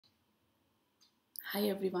Hi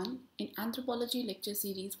everyone, in Anthropology lecture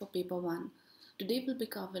series for paper 1, today we'll be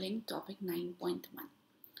covering topic 9.1.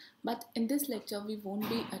 But in this lecture we won't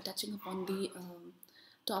be touching upon the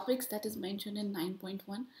topics that is mentioned in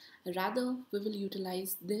 9.1. Rather, we will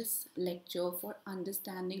utilize this lecture for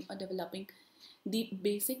understanding or developing the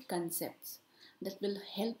basic concepts that will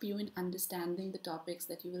help you in understanding the topics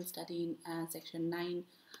that you will study in section 9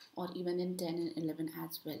 or even in 10 and 11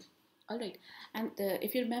 as well. Alright, and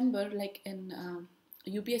if you remember, like in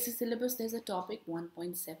UPSC syllabus, there's a topic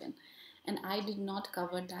 1.7, and I did not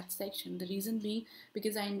cover that section. The reason being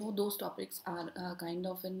because I know those topics are kind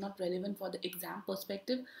of not relevant for the exam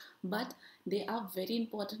perspective, but they are very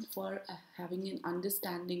important for having an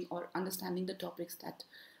understanding or understanding the topics that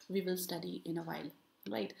we will study in a while.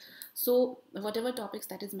 Right, so whatever topics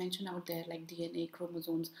that is mentioned out there, like DNA,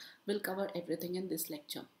 chromosomes, will cover everything in this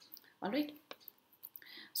lecture. All right.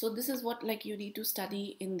 So this is what like you need to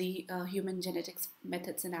study in the human genetics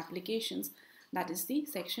methods and applications. That is the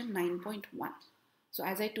section 9.1. So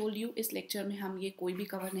as I told you, इस lecture में हम ये कोई भी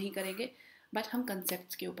cover नहीं करेंगे, but हम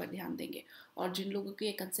concepts के ऊपर ध्यान देंगे. और जिन लोगों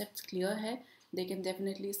के concepts clear है, they can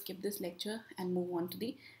definitely skip this lecture and move on to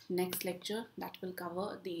the next lecture that will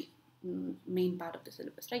cover the main part of the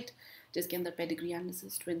syllabus, right? जिसके अंदर pedigree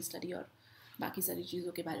analysis, twin study और बाकी सारी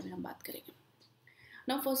चीज़ों के बारे में हम बात करेंगे.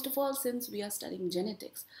 Now first of all, since we are studying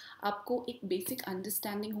genetics, आपको एक basic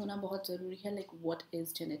understanding होना बहुत ज़रूरी है, like what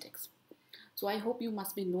is genetics. So I hope you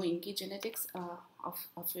must be knowing कि genetics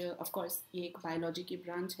of course ये एक biology की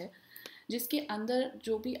branch है, जिसके अंदर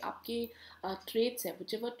जो भी आपके traits है,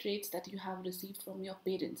 whichever traits that you have received from your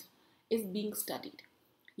parents is being studied.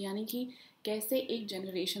 यानी कि कैसे एक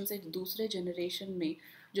generation से दूसरे generation में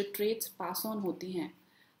जो traits pass on होती हैं,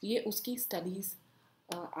 ये उसकी studies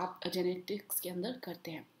आप जेनेटिक्स के अंदर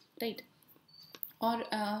करते हैं, राइट. और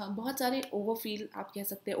बहुत सारे ओवरफील आप कह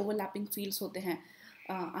सकते हैं ओवरलैपिंग फील्ड्स होते हैं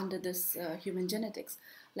under this human genetics.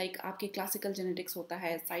 Like आपके क्लासिकल जेनेटिक्स होता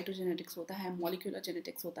है, साइटोजेनेटिक्स होता है, मॉलिक्यूलर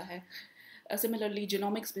जेनेटिक्स होता है. सिमिलरली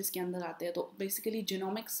जीनोमिक्स भी इसके अंदर आते हैं. तो बेसिकली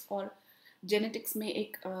जीनोमिक्स और जेनेटिक्स में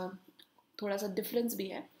एक थोड़ा सा डिफरेंस भी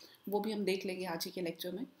है, वो भी हम देख लेंगे आज ही के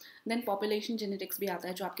लेक्चर में. देन पॉपुलेशन जेनेटिक्स भी आता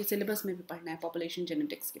है, जो आपके सिलेबस में भी पढ़ना है पॉपुलेशन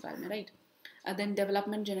जेनेटिक्स के बारे में, राइट. देन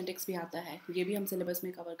डेवलपमेंट जेनेटिक्स भी आता है, ये भी हम सिलेबस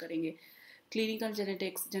में कवर करेंगे. क्लिनिकल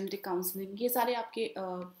जेनेटिक्स, जेनेटिक काउंसलिंग, ये सारे आपके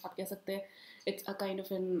आप कह सकते हैं it's a kind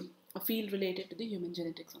of N field related to the human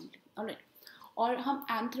genetics only. Alright. और हम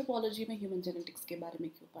एंथ्रोपोलॉजी में ह्यूमन जेनेटिक्स के बारे में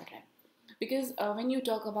क्यों पढ़ रहे हैं? Because when you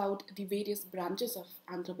talk about the various branches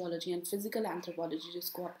of anthropology and physical anthropology,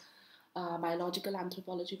 जिसको आप बायोलॉजिकल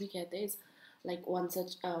एंथ्रोपोलॉजी भी कहते हैं, is like one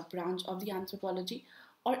such branch of the anthropology.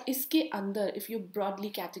 और इसके अंदर if you broadly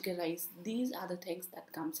categorize, these are the things that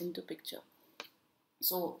comes into picture.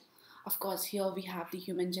 So of course here we have the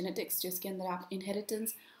human genetics, जिसके अंदर आप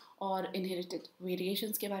inheritance और inherited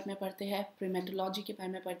variations के बारे में पढ़ते हैं, primatology के बारे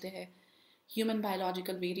में पढ़ते हैं, human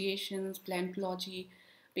biological variations, plantology,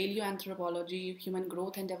 paleoanthropology, human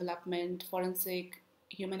growth and development, forensic,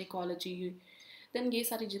 human ecology. then ये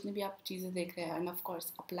सारी जितनी भी आप चीज़ें देख रहे हैं, and of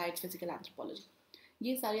course applied physical anthropology,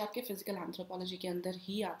 ये सारे आपके फिजिकल एंथ्रोपोलॉजी के अंदर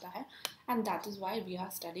ही आता है. And that is why we are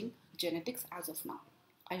studying genetics as of now.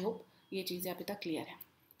 I hope ये चीज़ें अभी तक क्लियर है.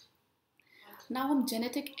 नाउ हम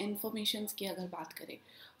जेनेटिक इन्फॉर्मेशन की अगर बात करें,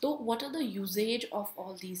 तो what are the usage of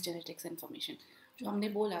all these genetics information. जो हमने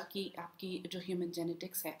बोला कि आपकी जो ह्यूमन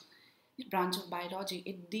जेनेटिक्स है, branch of biology,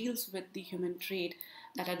 it deals with the human trait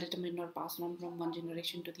that are determined or passed on from one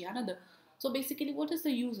generation to the another. So basically what is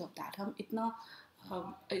the use of that? हम इतना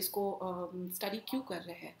इसको study क्यों कर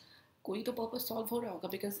रहे हैं? कोई तो पर्पस सॉल्व हो रहा होगा.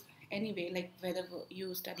 Because any way, like whether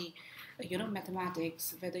you study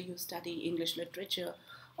mathematics, whether you study English literature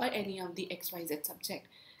और any of the XYZ subject,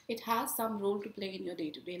 it has some role to play in your day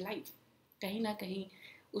to day life. कहीं ना कहीं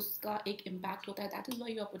उसका एक impact होता है. That is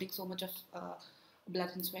why you are putting so much of blood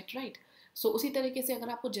and sweat, right. सो उसी तरीके से अगर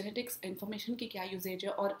आपको जेनेटिक्स इन्फॉर्मेशन की क्या यूजेज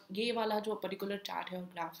है, और ये वाला जो पर्टिकुलर चार्ट है और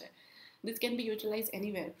ग्राफ है, this can be utilise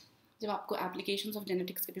anywhere जब आपको एप्लीकेशंस ऑफ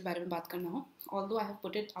जेनेटिक्स के भी बारे में बात करना हो. Although I have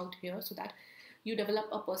put it out here so that you develop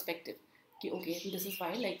a perspective कि okay this is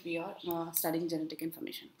why like we are studying genetic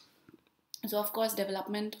information. So of course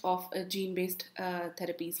development of gene based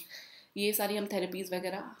therapies, ये सारी हम therapies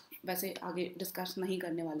वगैरह वैसे आगे discuss नहीं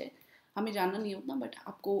करने वाले, हमें जानना नहीं उतना, बट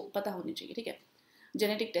आपको पता होनी चाहिए, ठीक है.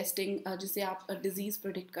 जेनेटिक टेस्टिंग जिससे आप डिजीज़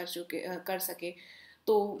प्रिडिक्ट कर सके,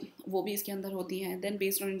 तो वो भी इसके अंदर होती हैं. Then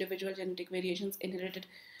based on individual genetic variations, inherited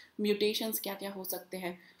mutations क्या क्या हो सकते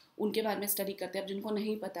हैं, उनके बारे में स्टडी करते हैं. अब जिनको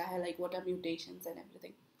नहीं पता है like what are mutations and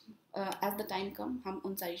everything, as the time कम हम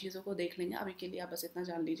उन सारी चीज़ों को देख लेंगे. अभी के लिए आप बस इतना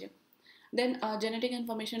जान लीजिए. Then genetic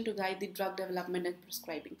information to guide the drug development and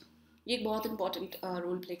prescribing. ये एक बहुत इंपॉर्टेंट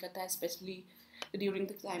रोल प्ले करता है, specially during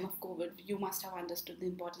the time of Covid. You must have understood the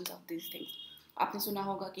importance of this things. आपने सुना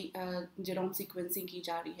होगा कि जेनोम सीक्वेंसिंग की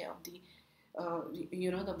जा रही है of the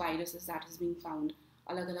the viruses that is being found.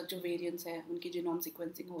 अलग अलग जो वेरिएंट्स हैं उनकी जीनोम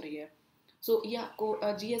सीक्वेंसिंग हो रही है. सो ये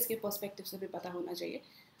आपको जीएस के पर्सपेक्टिव से भी पता होना चाहिए.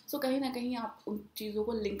 सो कहीं ना कहीं आप उन चीज़ों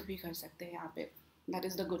को लिंक भी कर सकते हैं यहाँ पे. That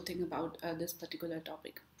is the good thing about this particular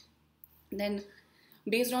topic. Then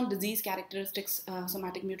based on disease characteristics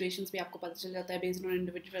somatic mutations भी आपको पता चल जाता है. Based on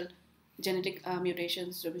individual genetic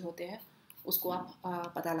mutations जो भी होते हैं उसको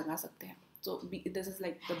आप पता लगा सकते हैं. So this is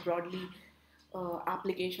like the broadly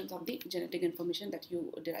applications of the genetic information that you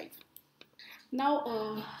derive. Now,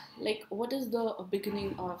 like, what is the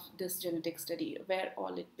beginning of this genetic study? Where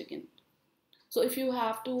all it began? So, if you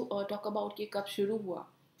have to talk about कि कब शुरू हुआ,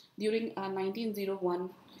 during 1901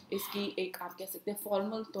 इसकी एक आप कह सकते हैं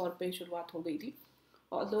फॉर्मल तौर पे शुरुआत हो गई थी.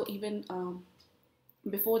 Although even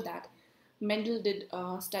before that, Mendel did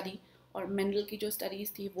study. और मेंडल की जो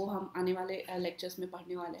स्टडीज़ थी वो हम आने वाले लेक्चर्स में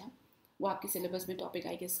पढ़ने वाले हैं. वो आपके सिलेबस में टॉपिक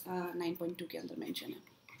आई गेस 9.2 के अंदर मेंशन है.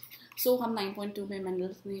 सो हम 9.2 में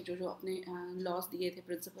मेंडल्स ने जो अपने लॉज दिए थे,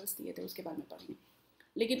 प्रिंसिपल्स दिए थे, उसके बारे में पढ़ेंगे.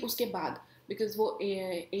 लेकिन उसके बाद बिकॉज वो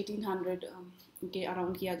 1800 के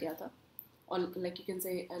अराउंड किया गया था और like you can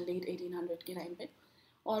say late 1800 के टाइम पे.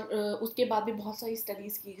 और उसके बाद भी बहुत सारी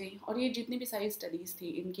स्टडीज़ की गई. और ये जितनी भी सारी स्टडीज़ थी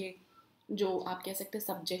इनके जो आप कह सकते हैं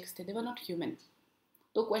सब्जेक्ट्स थे, दे वर नॉट ह्यूमन.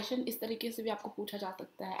 तो क्वेश्चन इस तरीके से भी आपको पूछा जा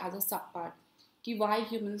सकता है एज अ सब पार्ट कि Y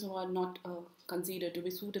humans are not consider to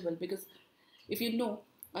be suitable. Because if you know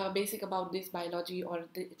basic about this biology और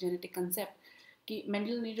द जेनेटिक कंसेप्ट कि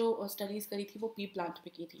मेंडल ने जो स्टडीज़ करी थी वो पी प्लांट पे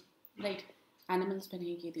की थी, राइट, एनिमल्स पे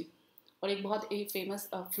नहीं की थी. और एक बहुत एक फेमस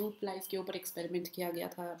फ्रूट फ्लाइज के ऊपर एक्सपेरिमेंट किया गया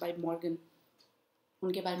था बाय मॉर्गन.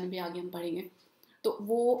 उनके बारे में भी आगे हम पढ़ेंगे. तो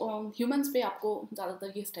वो ह्यूमन्स पे आपको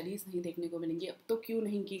ज़्यादातर ये स्टडीज़ नहीं देखने को मिलेंगी. अब तो क्यों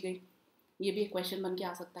नहीं की गई, ये भी एक क्वेश्चन बन के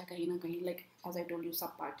आ सकता है कहीं ना कहीं. Like as I told you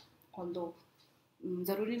सब पार्ट, ऑल्दो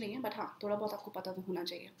ज़रूरी नहीं है बट हाँ थोड़ा बहुत आपको पता तो होना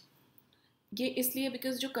चाहिए. ये इसलिए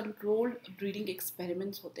बिकॉज जो कंट्रोल्ड ब्रीडिंग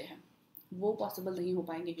एक्सपेरिमेंट्स होते हैं वो पॉसिबल नहीं हो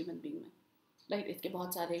पाएंगे ह्यूमन बीइंग में, राइट. इसके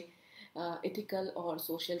बहुत सारे एथिकल और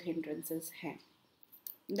सोशल हिंड्रेंसेस हैं.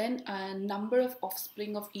 Then number of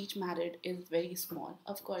offspring of each married is very small.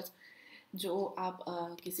 Of course जो आप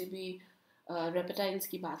किसी भी रेप्टाइल्स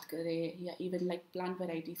की बात करें या इवन लाइक प्लांट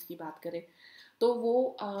वेराइटीज़ की बात करें तो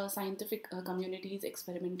वो साइंटिफिक कम्युनिटीज़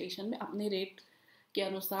एक्सपेरिमेंटेशन में अपने रेट के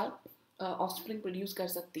अनुसार ऑफस्प्रिंग प्रोड्यूस कर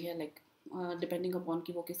सकती है, लाइक डिपेंडिंग अपॉन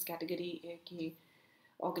कि वो किस कैटेगरी के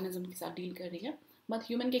ऑर्गेनिज्म के साथ डील कर रही है. बट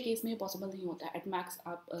ह्यूमन के केस में ये पॉसिबल नहीं होता है. एट मैक्स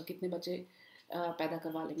आप कितने बच्चे पैदा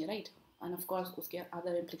करवा लेंगे, राइट. एंड ऑफ कोर्स उसके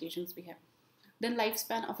अदर इम्प्लीकेशंस भी है. Then life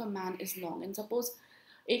span of a man is long. And suppose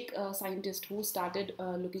एक scientist who started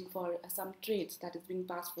looking for some trades that is being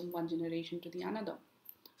pass from one generation to the another.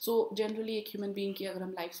 So generally एक human being की अगर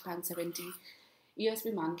हम life span 70 years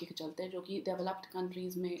भी मान के चलते हैं, जो कि डेवलप्ड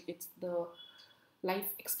कंट्रीज़ में it's the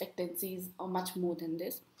life एक्सपेक्टेंसीज are much more than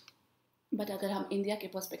this. But अगर हम इंडिया के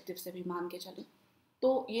पर्सपेक्टिव से भी मान के चलें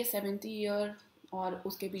तो ये 70 ईयर और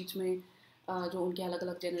उसके बीच में जो उनके अलग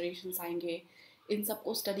अलग जनरेशन्स आएंगे इन सब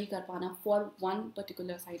को स्टडी कर पाना for one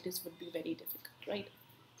particular scientist would be very difficult, right.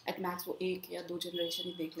 At max वो 1 या 2 जनरेशन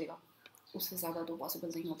ही देख लेगा, उससे ज़्यादा तो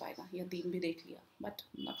पॉसिबल नहीं हो पाएगा, या 3 भी देख लिया but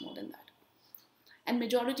not more than that. And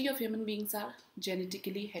majority of human beings are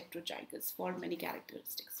genetically heterozygous for many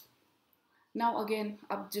characteristics. Now again,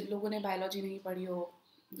 अब जिन लोगों ने बायोलॉजी नहीं पढ़ी हो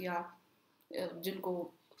या जिनको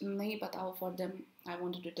नहीं पता हो, for them I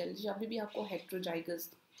wanted to tell, जब भी आपको हेट्रोजाइगस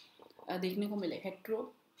देखने को मिले,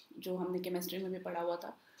 हेट्रो जो हमने केमिस्ट्री में भी पढ़ा हुआ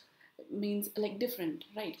था means like different,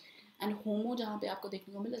 right. And होमो जहाँ पे आपको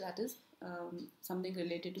देखने को मिले that is something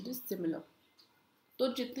related to this similar. तो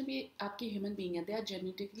जितने भी आपके ह्यूमन बीइंग हैं दे आर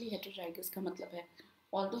जेनेटिकली हेट्रोजाइगस. का मतलब है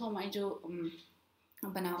ऑल्दो हमारी जो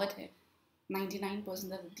बनावट है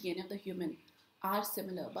 99% of the DNA of the human are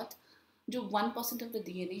similar, but जो 1% ऑफ द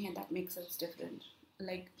डीएनए है that makes us different.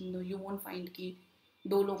 Like you won't find कि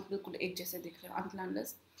 2 लोग बिल्कुल एक जैसे दिख रहे हैं until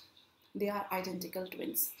unless they are identical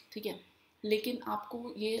twins, ठीक है. लेकिन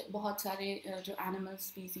आपको ये बहुत सारे जो एनिमल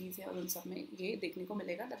स्पीसीज है और उन सब में ये देखने को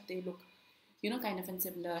मिलेगा that they look kind of and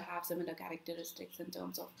similar, have similar characteristics in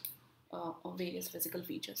terms of various physical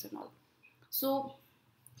features and all. So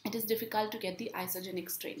it is difficult to get the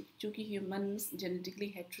isogenic strain. क्योंकि humans genetically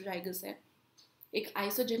heterozygous है, एक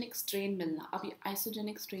आइसोजेनिक स्ट्रेन मिलना. अब ये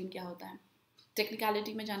isogenic strain क्या होता है,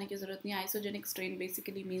 technicality में जाने की ज़रूरत नहीं. आइसोजेनिक स्ट्रेन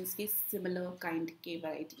बेसिकली मीन्स कि सिमिलर काइंड के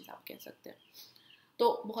वैराइटीज आप कह सकते हैं.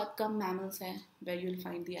 तो बहुत कम मैमल्स हैं where you will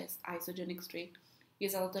find the isogenic strain. ये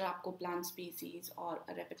ज़्यादातर आपको प्लांट स्पीसीज और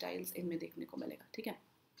रेप्टाइल्स इनमें देखने को मिलेगा, ठीक है.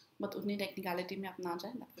 बट उतनी टेक्निकलिटी में अपना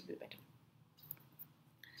जाए that would be better.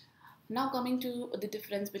 Now coming to the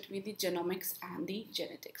difference between the genomics and the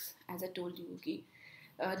genetics. As I told you कि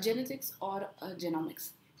genetics और genomics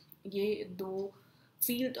ये दो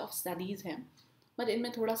field of studies हैं, but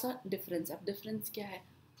इनमें थोड़ा सा difference है. अब difference क्या है?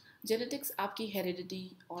 Genetics आपकी heredity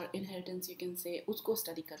और inheritance you can say उसको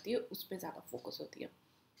study करती है, उस पर ज़्यादा focus होती है.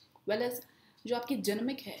 Whereas जो आपकी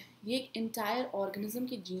genomic है ये एक entire organism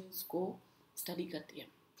के genes को study करती है.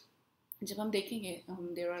 जब हम देखेंगे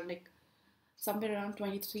there are like somewhere around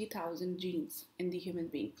 23,000 genes in the human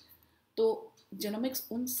being. तो genomics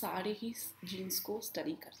उन सारे ही genes को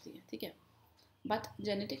study करती है, ठीक है. But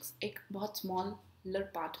genetics एक बहुत smaller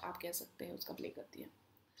part आप कह सकते हैं उसका play करती है.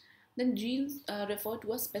 Then genes refer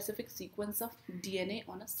to a specific sequence of DNA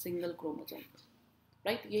on a single chromosome.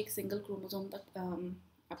 Right? ये एक single chromosome तक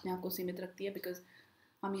अपने आप को सीमित रखती है because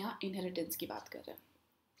हम यहाँ inheritance की बात कर रहे हैं.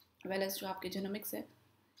 Whereas जो आपके genomics है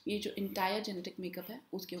ये जो इंटायर जेनेटिक मेकअप है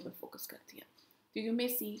उसके ऊपर फोकस करती है. तो यू मे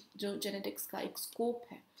सी जो जेनेटिक्स का एक स्कोप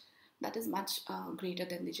है that is much greater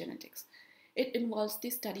than the genetics. It involves the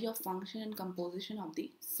study of function and composition of the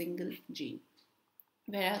single gene,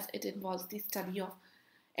 whereas it involves the study of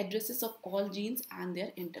addresses of all genes and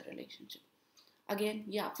their interrelationship. Again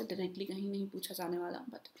ये आपसे directly कहीं नहीं पूछा जाने वाला,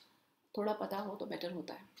 but थोड़ा पता हो तो बेटर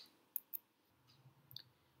होता है.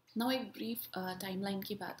 Now एक brief timeline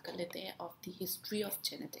की बात कर लेते हैं of the history of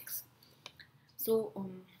genetics. So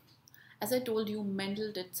as I told you,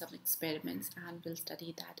 Mendel did some experiments and we'll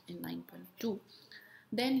study that in 9.2.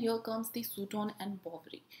 Then here comes the Sutton and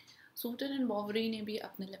Boveri. Sutton and Boveri ने भी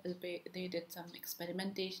अपने level पे they did some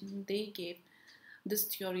experimentation. They gave this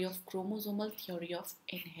theory of chromosomal theory of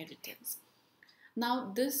inheritance. Now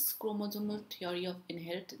this chromosomal theory of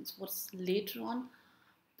inheritance was later on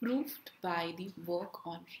proved by the work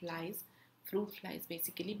on flies, fruit flies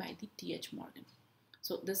basically, by the T.H. Morgan.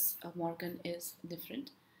 So this Morgan is different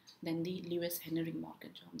than the Lewis Henry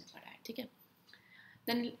Morgan जो हमने पढ़ा है, ठीक है.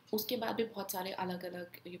 Then उसके बाद भी बहुत सारे अलग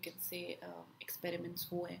अलग you can say experiments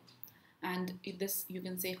हुए, and this you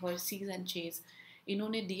can say Hershey's and Chase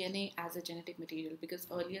इन्होंने DNA as a genetic material,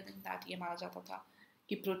 because earlier than that ये माना जाता था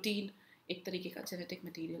कि protein एक तरीके का genetic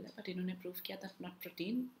material है, but इन्होंने prove किया that not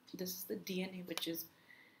protein, this is the DNA which is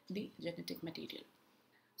the genetic material.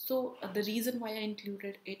 So the reason why I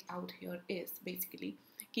included it out here is basically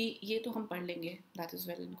कि ये तो हम पढ़ लेंगे, that is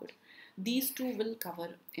well and good. These two will cover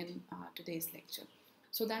in today's lecture,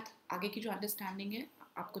 so that आगे की जो understanding है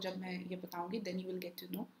आपको जब मैं ये बताऊंगी, then you will get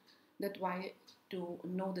to know that why to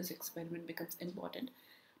know this experiment becomes important,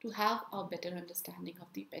 to have a better understanding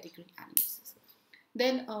of the pedigree analysis.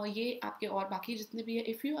 Then ये आपके और बाकी जितने भी है,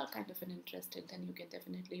 if you are kind of interested, then you can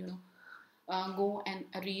definitely go and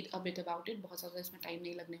read a bit about it. बहुत ज़्यादा इसमें टाइम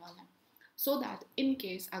नहीं लगने वाला है, so that in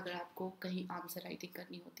case अगर आपको कहीं आंसर राइटिंग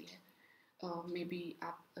करनी होती है, मे बी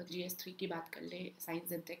आप GS3 की बात कर ले,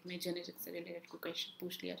 साइंस एंड टेक में जेनेटिक्स से रिलेटेड कोई क्वेश्चन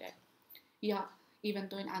पूछ लिया जाए, या इवन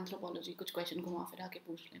तो इन एंथ्रोपोलॉजी कुछ क्वेश्चन घुमा फिरा के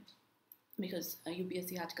पूछ लें, बिकॉज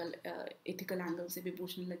UPSC आजकल एथिकल एंगल से भी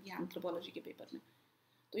पूछने लगी एंथ्रोपोलॉजी के पेपर में,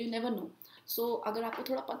 तो यू नेवर नो. सो अगर आपको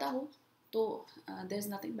थोड़ा पता हो तो there is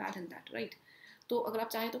nothing bad in that, right. तो अगर आप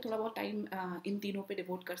चाहें तो थोड़ा बहुत टाइम इन तीनों पे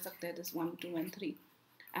डिवोट कर सकते हैं, this 1, 2 and 3,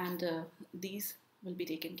 and these will be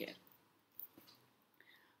taken care.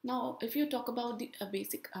 Now if you talk about the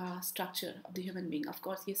basic structure of the human being, of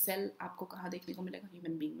course ये सेल आपको कहाँ देखने को मिलेगा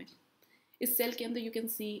ह्यूमन बीइंग में. इस सेल के अंदर you can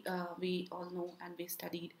see we all know and we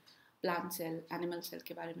studied plant cell, animal cell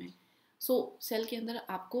के बारे में. So सेल के अंदर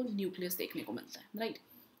आपको न्यूक्लियस देखने को मिलता है, राइट.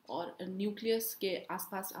 और न्यूक्लियस के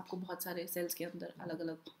आसपास आपको बहुत सारे सेल्स के अंदर अलग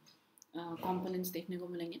अलग components देखने को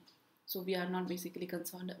मिलेंगे. So we are not basically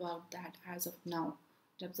concerned about that as of now.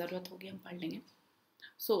 जब ज़रूरत होगी हम पढ़ लेंगे.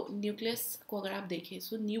 So न्यूक्लियस को अगर आप देखें,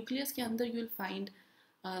 so न्यूक्लियस के अंदर you will find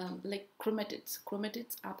like chromatids.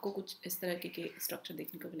 Chromatids आपको कुछ इस तरह के स्ट्रक्चर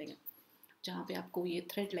देखने को मिलेंगे, जहाँ पे आपको ये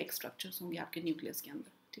थ्रेड लाइक स्ट्रक्चर्स होंगे आपके न्यूक्लियस के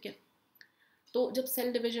अंदर, ठीक है. तो जब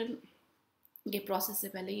सेल डिविजन के प्रोसेस से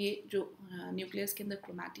पहले ये जो न्यूक्लियस के अंदर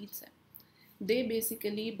क्रोमैटिड्स है, they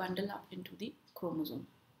basically bundle up into the chromosome,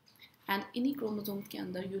 and इन्हीं क्रोमोसोम्स के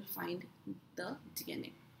अंदर you will find the DNA,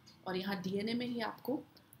 और यहाँ DNA में ही आपको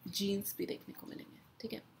जीन्स भी देखने को मिलेंगे,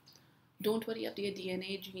 ठीक है. डोंट वरी, अब ये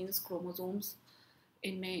DNA, जीन्स, क्रोमोसोम्स,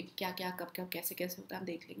 इनमें क्या क्या कब कब कैसे कैसे होता है हम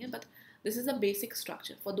देख लेंगे, but this is a basic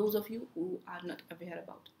structure for those of you who are not aware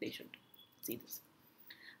about, they should see this.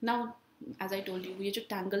 Now as I told you, ये जो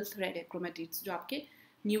टैंगल थ्रेड है क्रोमैटिड्स जो आपके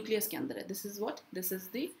न्यूक्लियस के अंदर है, this is what, this is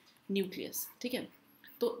the nucleus, ठीक है.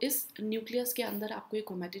 तो इस न्यूक्लियस के अंदर आपको ये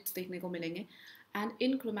क्रोमैटिड्स देखने को मिलेंगे, एंड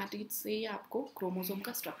इन क्रोमैटिड्स से ही आपको क्रोमोसोम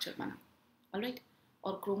का स्ट्रक्चर बना, ऑलराइट.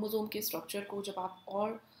 और क्रोमोसोम के स्ट्रक्चर को जब आप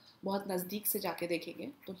और बहुत नज़दीक से जाके देखेंगे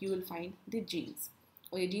तो you will find the jeans,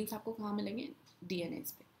 और ये जीन्स आपको कहाँ मिलेंगे,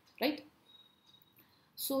 DNAs पे, राइट।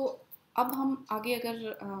 सो अब हम आगे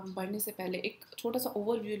अगर बढ़ने से पहले एक छोटा सा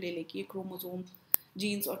ओवरव्यू ले लें कि ये क्रोमोसोम,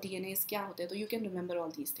 जीन्स और डीएनएस क्या होते हैं, तो you can remember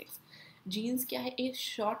all these things. Jeans क्या है? ए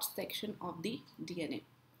short section of the DNA.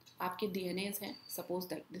 आपके डीएनएस हैं, suppose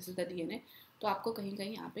that this is the DNA, तो आपको कहीं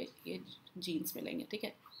कहीं यहाँ पे ये जीन्स मिलेंगे, ठीक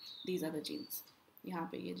है। दीज आर द जीन्स, यहाँ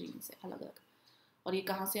पे ये जीन्स है अलग अलग, और ये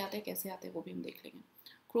कहाँ से आते हैं, कैसे आते हैं, वो भी हम देख लेंगे।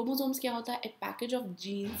 क्रोमोसोम्स क्या होता है? ए पैकेज ऑफ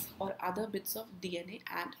जीन्स और other bits of DNA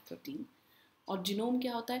and protein. और जीनोम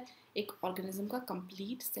क्या होता है? एक ऑर्गेनिज्म का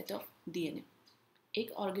कंप्लीट सेट ऑफ डीएनए।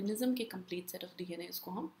 एक ऑर्गेनिज्म के कंप्लीट सेट ऑफ डीएनए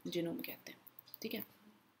इसको हम जीनोम कहते हैं, ठीक है।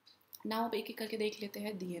 नाउ अब एक एक करके देख लेते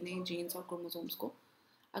हैं डीएनए, जीन्स और क्रोमोसोम्स को।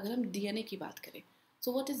 अगर हम डीएनए की बात करें,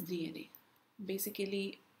 so what is DNA?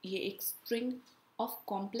 Basically ये एक स्ट्रिंग ऑफ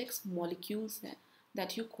कॉम्प्लेक्स मॉलिक्यूल्स है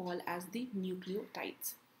that you call as the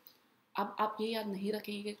nucleotides. अब आप ये याद नहीं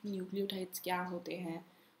रखेंगे कि न्यूक्लियोटाइड्स क्या होते हैं,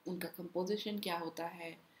 उनका कंपोजिशन क्या होता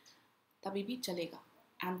है, तभी भी चलेगा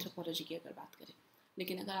एंथ्रोपोलॉजी की अगर बात करें।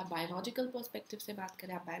 लेकिन अगर आप बायोलॉजिकल पर्सपेक्टिव से बात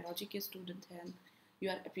करें, आप बायोलॉजी के स्टूडेंट हैं,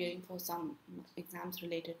 you are appearing for some exams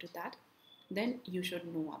related to that, then you should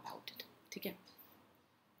know about it, ठीक है।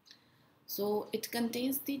 So it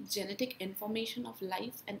contains the genetic information of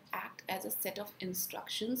life and act as a set of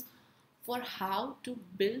instructions for how to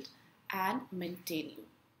build and maintain you।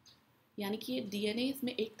 यानी कि ये DNA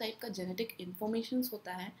इसमें एक type का genetic information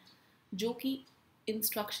होता है जो कि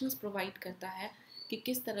इंस्ट्रक्शंस प्रोवाइड करता है कि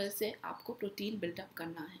किस तरह से आपको प्रोटीन बिल्डअप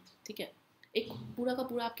करना है, ठीक है। एक पूरा का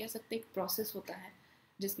पूरा आप कह सकते हैं एक प्रोसेस होता है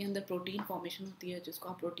जिसके अंदर प्रोटीन फॉर्मेशन होती है, जिसको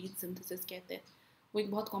आप प्रोटीन सिंथेसिस कहते हैं। वो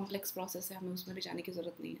एक बहुत कॉम्प्लेक्स प्रोसेस है, हमें उसमें भी जाने की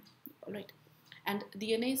ज़रूरत नहीं है, alright. And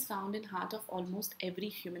DNA is found in heart of almost every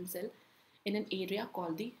human cell in an area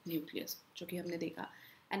called the nucleus, जो कि हमने देखा।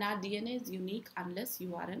 And our DNA is unique unless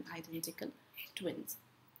you are an identical twins।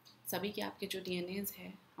 सभी के आपके जो DNAs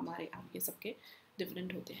है हमारे आपके सबके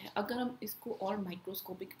डिफरेंट होते हैं। अगर हम इसको और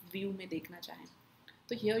माइक्रोस्कोपिक व्यू में देखना चाहें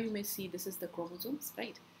तो here you may see this is the chromosomes,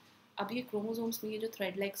 right. अब ये क्रोमोसोम्स में ये जो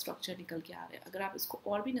थ्रेड लाइक स्ट्रक्चर निकल के आ रहा है, अगर आप इसको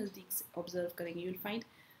और भी नज़दीक से ऑब्जर्व करेंगे you will find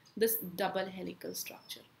this double helical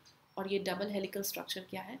structure. और ये डबल हेलिकल स्ट्रक्चर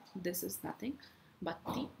क्या है? This is nothing but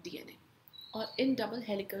the DNA. और इन डबल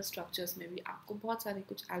हेलिकल स्ट्रक्चर्स में भी आपको बहुत सारे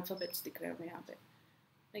कुछ अल्फ़ाबेट्स दिख रहे होंगे यहाँ पे,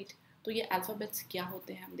 राइट। तो ये अल्फ़ाबेट्स क्या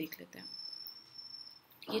होते हैं हम देख लेते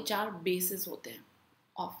हैं। ये 4 बेसिस होते हैं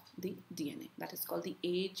of the DNA, that is called the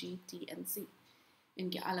A, ji, T and सी।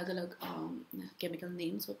 इनके अलग अलग केमिकल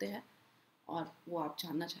नेम्स होते हैं और वो आप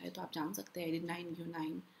जानना चाहें तो आप जान सकते हैं, adenine,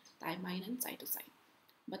 यूनाइन, thymine and cytosine.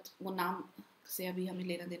 But वो नाम से अभी हमें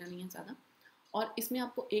लेना देना नहीं है ज़्यादा। और इसमें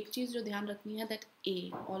आपको एक चीज़ जो ध्यान रखनी है that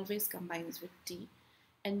a always combines with T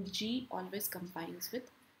and ji always combines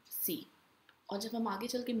with C. और जब हम आगे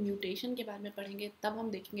चल के म्यूटेशन के बारे में पढ़ेंगे तब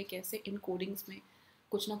हम देखेंगे कैसे इन कोडिंग्स में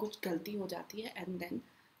कुछ ना कुछ गलती हो जाती है and then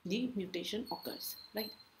the mutation occurs,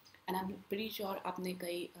 right. And I am pretty sure आपने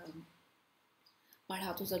कई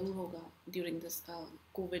पढ़ा तो ज़रूर होगा ड्यूरिंग दिस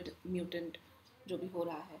कोविड म्यूटेंट जो भी हो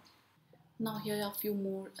रहा है। Now here are a few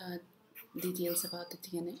more details about the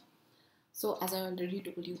DNA. So as I already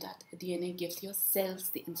told you that DNA gives your cells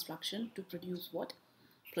the instruction to produce what?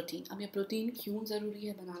 Protein. अब ये protein क्यों ज़रूरी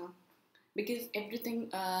है बनाना? Because everything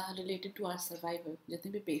related to our survival,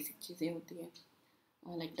 जितनी भी basic चीज़ें होती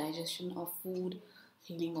हैं like digestion of food,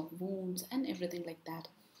 healing of wounds and everything like that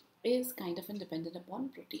is kind of dependent upon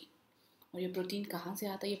protein. और ये प्रोटीन कहाँ से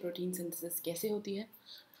आता है, ये प्रोटीन सिंथेसिस कैसे होती है?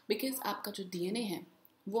 Because आपका जो DNA है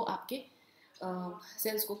वो आपके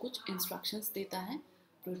सेल्स को कुछ इंस्ट्रक्शंस देता है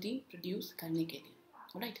प्रोटीन प्रोड्यूस करने के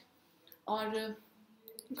लिए, राइट। और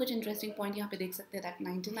कुछ इंटरेस्टिंग पॉइंट यहाँ पे देख सकते हैं that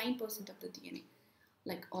 99% of the DNA,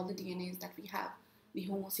 like all the DNAs that we have, the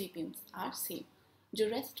homo sapiens are same. जो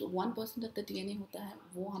रेस्ट 1% ऑफ द डीएनए होता है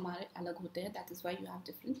वो हमारे अलग होते हैं, that is why you have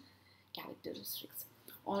different characteristics.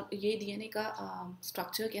 और ये डीएनए का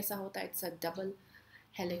स्ट्रक्चर कैसा होता है? It's a double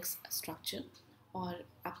helix structure. और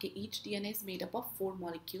आपके each DNA is made up of 4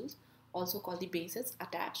 molecules also called the bases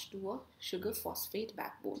attached to a sugar phosphate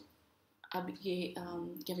backbone। अब ये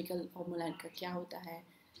केमिकल फॉर्मूला इनका क्या होता है,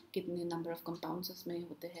 कितने नंबर ऑफ कंपाउंड्स इसमें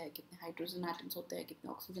होते हैं, कितने हाइड्रोजन एटम्स होते हैं,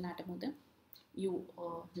 कितने ऑक्सीजन एटम होते हैं, you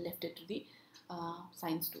left it to the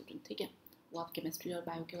science student, ठीक है। वो आप केमिस्ट्री और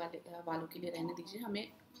बायो के वालों के लिए रहने दीजिए, हमें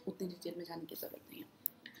उतनी डिटेल में जाने की ज़रूरत नहीं है।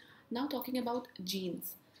 नाउ टॉकिंग अबाउट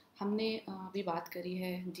जीन्स, हमने अभी बात करी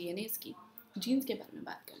है डीएनएस की, जीन्स के बारे में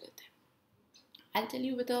बात कर लेते हैं। I'll tell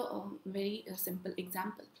you with a very simple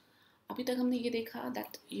example। अभी तक हमने ये देखा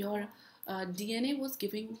that your DNA was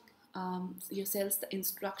giving your cells the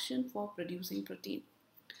instruction for producing protein।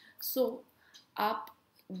 So आप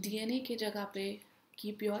DNA के जगह पे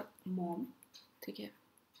keep your mom, ठीक है,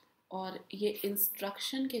 और ये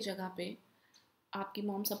instruction के जगह पे आपकी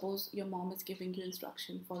mom, suppose your mom is giving you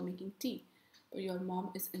instruction for making tea, तो your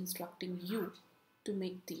mom is instructing you to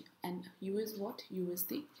make tea and you is what, you is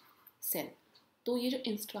the cell. तो ये जो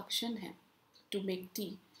इंस्ट्रक्शन है टू मेक टी,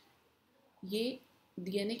 ये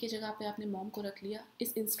DNA की जगह पे आपने मॉम को रख लिया,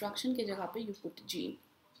 इस इंस्ट्रक्शन के जगह पे यू पुट जीन,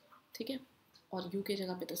 ठीक है, और यू के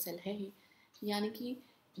जगह पे तो सेल है ही. यानी कि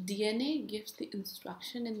DNA gives the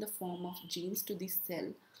instruction in the form of jeans to the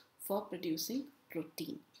cell for producing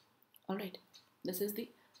protein. Alright, this is the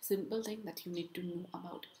simple thing that you need to know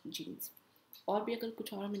about jeans. और भी अगर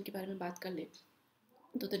कुछ और हम इनके बारे में बात कर ले,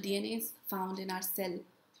 तो the DNA is found in our cell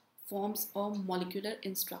forms a molecular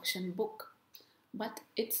instruction book, but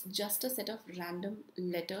it's just a set of random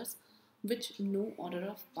letters with no order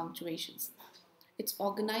of punctuations. It's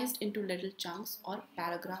organized into little chunks or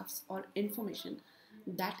paragraphs or information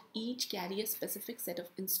that each carry a specific set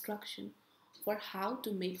of instruction for how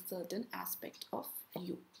to make certain aspect of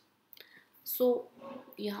you. So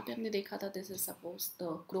यहाँ पे हमने देखा था, this is suppose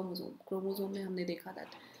the chromosome में हमने देखा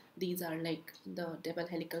that these are like the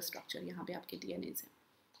double helical structure. यहाँ पे आपके DNAs हैं,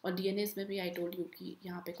 और डीएनएस में भी आई टोल्ड यू कि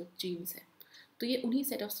यहाँ पे कुछ जीन्स है. तो ये उन्हीं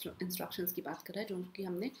सेट ऑफ इंस्ट्रक्शंस की बात कर रहा है जो कि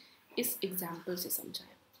हमने इस एग्जाम्पल से समझा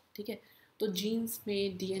है, ठीक है. तो जीन्स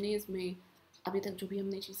में, डीएनएस में अभी तक जो भी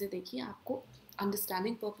हमने चीज़ें देखी हैं, आपको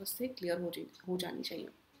अंडरस्टैंडिंग पर्पज से क्लियर हो जानी चाहिए.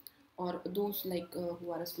 और दोस्त like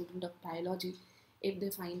who are a student of biology, if they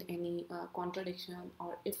find any contradiction or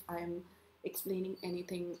if I am explaining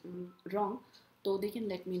anything wrong, so they can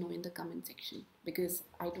let me know in the comment section, because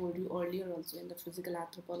I told you earlier also in the physical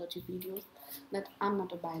anthropology videos that I'm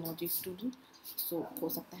not a biology student, so हो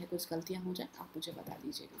सकता है कुछ गलतियाँ हो जाए, आप मुझे बता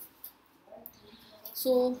दीजिएगा.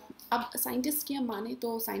 So अब साइंटिस्ट की हम माने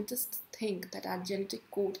तो scientist think that our genetic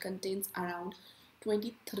code contains around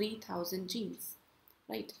 23,000 genes,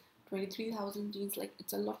 right? 23,000 genes, like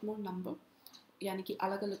it's a lot more number. यानी कि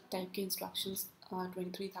अलग अलग टाइप के इंस्ट्रक्शंस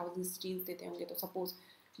 23,000 जीन्स देते होंगे. तो suppose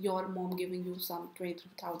your mom giving you some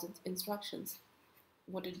 23,000 instructions,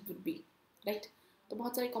 what it would be, right. तो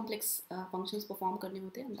बहुत सारे कॉम्प्लेक्स फंक्शंस परफॉर्म करने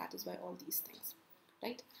होते हैं, and that is why all these things,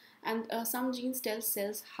 right. And some jeans tell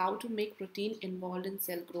sales how to make protein involve in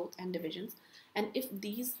cell growth and divisions, and if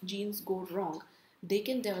these genes go wrong they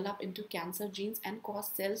can develop into cancer genes and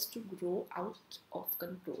cause cells to grow out of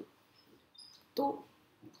control. तो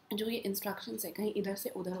जो ये instructions है कहीं इधर से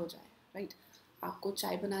उधर हो जाए, राइट. आपको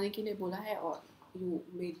चाय बनाने के लिए बोला है और you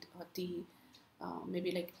made tea, may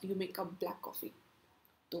be like you make a black coffee,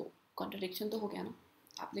 तो कॉन्ट्रडिक्शन तो हो गया ना.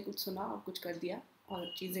 आपने कुछ सुना और कुछ कर दिया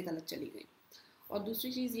और चीज़ें गलत चली गई. और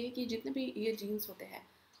दूसरी चीज़ ये कि जितने भी ये जीन्स होते हैं,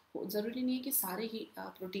 वो ज़रूरी नहीं है कि सारे ही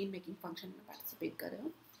प्रोटीन मेकिंग फंक्शन में पार्टिसिपेट कर रहे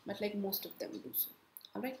हो, but like most of them do so.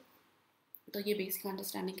 Alright, तो ये बेसिक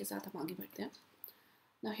अंडरस्टैंडिंग के साथ हम आगे बढ़ते हैं.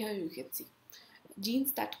 Now here you can see genes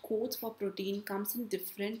that codes for protein comes in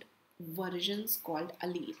different versions called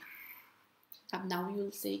allele. अब now you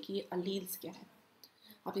will say कि ये alleles क्या है.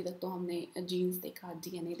 अभी तक तो हमने genes देखा,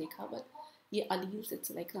 DNA देखा, but ये alleles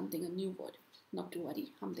it's like something a new word. Not to worry,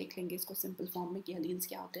 हम देख लेंगे इसको simple form में कि alleles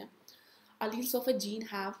क्या होते हैं. Alleles of a gene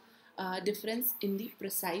have difference in the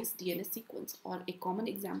precise DNA sequence. और एक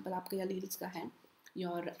common example आपके alleles का है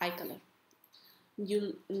your eye color.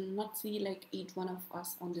 You'll not see like each one of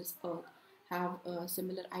us on this earth have a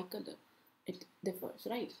similar eye color. It differs,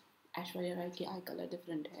 right? Aishwarya Rai की eye color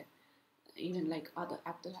different है. Even like other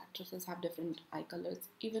actors, actresses have different eye colors.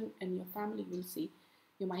 Even in your family you'll see,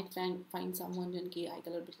 you might find someone जिनकी eye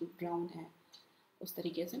color बिल्कुल brown है, उस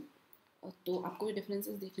तरीके से. तो आपको ये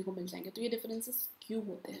differences देखने को मिल जाएंगे. तो ये differences क्यों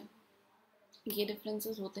होते हैं? ये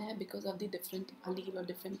differences होते हैं because of the different allele or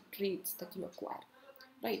different traits that you acquire,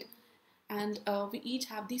 right? And we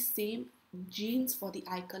each have the same genes for the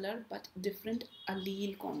eye color, but different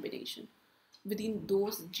allele combination within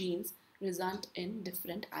those genes result in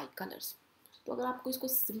different eye colors. तो अगर आपको इसको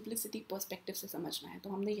simplicity perspective से समझना है, तो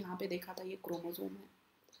हमने यहाँ पे देखा था ये क्रोमोसोम है.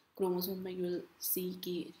 क्रोमोसोम में you will see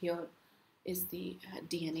कि here is the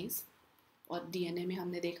DNAs, और DNA में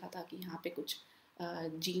हमने देखा था कि यहाँ पे कुछ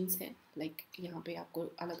जीन्स है, लाइक यहाँ पे आपको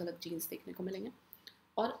अलग अलग जीन्स देखने को मिलेंगे.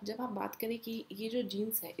 और जब आप बात करें कि ये जो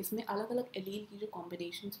जीन्स है, इसमें अलग अलग एलील की जो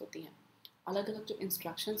कॉम्बिनेशंस होती हैं, अलग अलग जो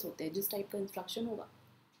इंस्ट्रक्शंस होते हैं, जिस टाइप का इंस्ट्रक्शन होगा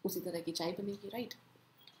उसी तरह की चाय बनेगी, राइट.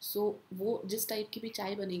 सो वो जिस टाइप की भी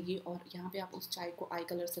चाय बनेगी, और यहाँ पे आप उस चाय को आई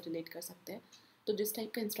कलर से रिलेट कर सकते हैं, तो जिस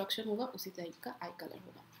टाइप का इंस्ट्रक्शन होगा उसी टाइप का आई कलर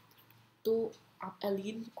होगा. तो आप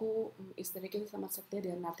एलील को इस तरीके से समझ सकते हैं,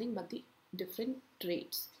 they are nothing but the different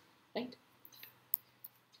traits, right.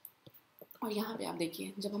 और यहाँ पे आप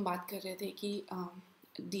देखिए, जब हम बात कर रहे थे कि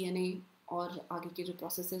DNA और आगे के जो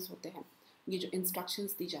प्रोसेसेस होते हैं, ये जो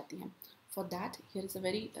इंस्ट्रक्शंस दी जाती हैं, for that here is a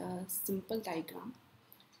very simple diagram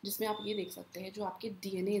जिसमें आप ये देख सकते हैं जो आपके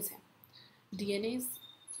DNAs हैं. डीएनए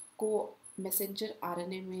को मैसेंजर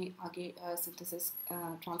आरएनए में आगे सिंथेसिस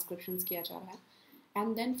ट्रांसक्रिप्शंस किया जा रहा है,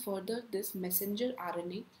 and then further this messenger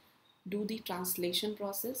RNA do the translation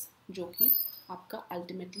process, जो कि आपका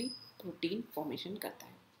अल्टीमेटली प्रोटीन फॉर्मेशन करता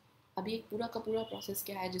है। अभी एक पूरा का पूरा प्रोसेस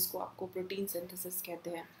क्या है जिसको आपको प्रोटीन सिंथेसिस कहते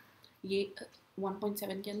हैं, ये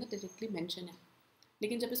 1.7 के अंदर डायरेक्टली मेंशन है,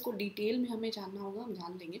 लेकिन जब इसको डिटेल में हमें जानना होगा हम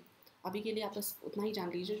जान लेंगे। अभी के लिए आप बस उतना ही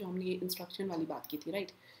जान लीजिए जो हमने ये इंस्ट्रक्शन वाली बात की थी,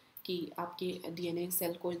 राइट, कि आपके डीएनए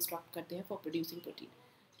सेल को इंस्ट्रक्ट करते हैं फॉर प्रोड्यूसिंग प्रोटीन।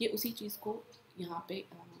 ये उसी चीज़ को यहाँ पे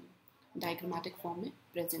डायग्रामेटिक फॉर्म में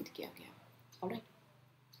प्रेजेंट किया गया,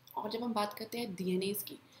 ऑलराइट। और जब हम बात करते हैं डीएनएस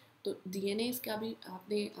की, तो डीएनएस का भी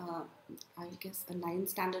आपने आई गेस 9th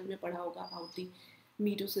स्टैंडर्ड में पढ़ा होगा अबाउट दी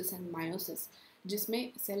मीटोसिस एंड मायोसिस,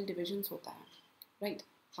 जिसमें सेल डिविजन्स होता है, right,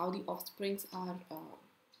 how the offsprings are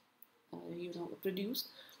produce.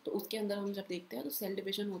 तो उसके अंदर हम जब देखते हैं तो सेल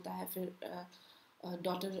डिविजन होता है, फिर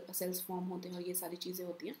डॉटर सेल्स फॉर्म होते हैं और ये सारी चीज़ें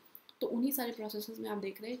होती हैं। तो उन्हीं सारे प्रोसेसेस में आप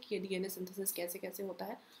देख रहे हैं कि ये डीएनए सिंथेसिस कैसे कैसे होता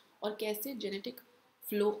है और कैसे जेनेटिक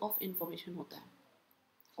फ्लो ऑफ इंफॉर्मेशन होता है।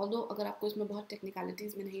 ऑल्दो अगर आपको इसमें बहुत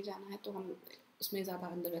टेक्निकलिटीज़ में नहीं जाना है तो हम उसमें ज़्यादा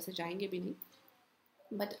अंदर वैसे जाएंगे भी नहीं,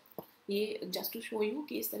 बट ये जस्ट टू शो यू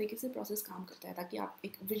कि इस तरीके से प्रोसेस काम करता है ताकि आप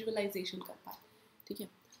एक विजुअलाइजेशन कर पाए, ठीक है।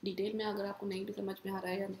 डिटेल में अगर आपको नहीं भी समझ में आ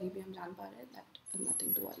रहा है या नहीं भी हम जान पा रहे हैं, that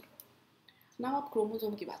nothing to worry. Now आप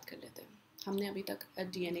क्रोमोसोम की बात कर लेते हैं। हमने अभी तक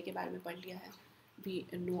डीएनए के बारे में पढ़ लिया है, we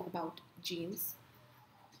know about jeans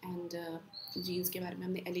and jeans के बारे में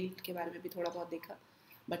हमने एलील के बारे में भी थोड़ा बहुत देखा,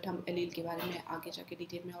 बट हम एलील के बारे में आगे जाके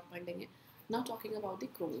डिटेल में और पढ़ लेंगे। Now talking about the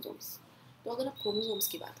chromosomes. तो अगर आप क्रोमोसोम्स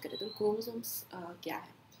की बात करें तो क्रोमोसोम्स क्या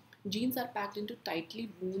है? Genes are packed into tightly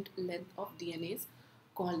wound length of DNAs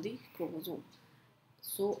called the chromosome.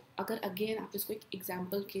 सो अगर अगेन आप इसको एक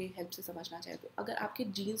एग्जाम्पल के हेल्प से समझना चाहें तो अगर आपके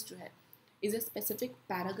जीन्स जो है is a specific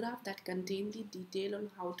paragraph that contain the detail on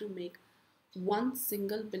how to make one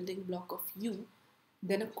single building block of you,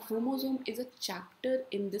 then a chromosome is a chapter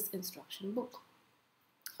in this instruction book.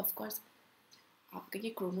 Of course, आपका ये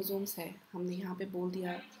chromosomes है, हमने यहाँ पे बोल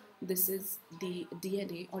दिया this is the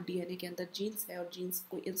DNA, और DNA के अंदर जीन्स है और जीन्स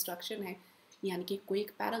कोई इंस्ट्रक्शन है, यानी कि कोई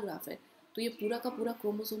एक पैराग्राफ है। तो ये पूरा का पूरा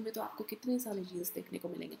क्रोमोसोम में तो आपको कितने सारे जीन्स देखने को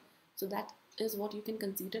मिलेंगे। So that is what you can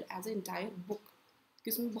consider as a entire book,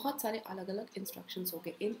 जिसमें बहुत सारे अलग अलग इंस्ट्रक्शंस हो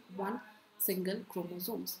गए इन वन सिंगल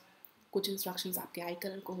क्रोमोसोम्स। कुछ इंस्ट्रक्शंस आपके आई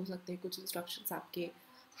कलर को हो सकते हैं, कुछ इंस्ट्रक्शंस आपके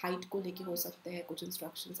हाइट को लेके हो सकते हैं, कुछ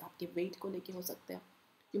इंस्ट्रक्शंस आपके वेट को लेके हो सकते हैं।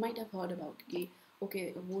 You might have heard about कि ओके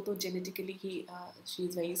वो तो genetically he she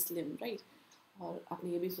is very slim, right, और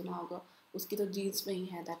आपने ये भी सुना होगा उसकी तो जीन्स में ही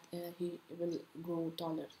है that he will grow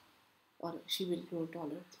taller और शी विल ग्रो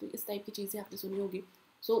टॉलर। तो इस टाइप की चीज़ें आपने सुनी होगी।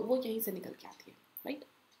 सो वो यहीं से निकल के आती है, राइट।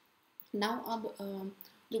 नाउ अब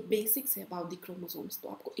जो बेसिक्स है अबाउट द क्रोमोसोम्स, तो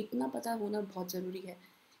आपको इतना पता होना बहुत ज़रूरी है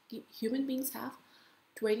कि human beings have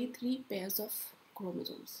 23 pairs of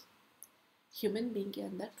chromosomes. Human being के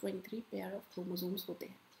अंदर 23 पेयर ऑफ क्रोमोसोम्स होते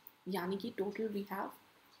हैं, यानी कि टोटल वी हैव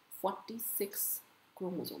 46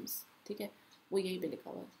 क्रोमोसोम्स, ठीक है। वो यही पे लिखा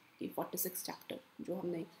हुआ है कि 46 चैप्टर, जो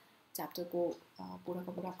हमने चैप्टर को पूरा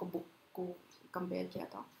का पूरा आपको बुक को कंपेयर किया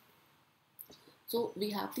था। So we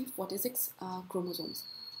have the 46 chromosomes,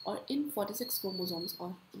 और इन 46 क्रोमोसोम्स,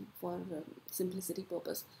 और for simplicity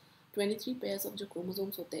purpose 23 pairs of जो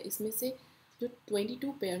क्रोमोसोम्स होते हैं, इसमें से जो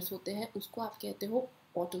 22 पेयर्स होते हैं उसको आप कहते हो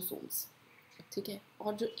ऑटोसोम्स, ठीक है।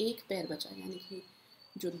 और जो एक पेयर बचा, यानी कि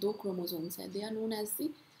जो 2 क्रोमोसोम्स हैं, they are known as the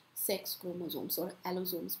sex chromosomes, और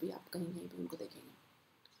एलोसोम्स भी आप कहीं कहीं भी उनको देखेंगे।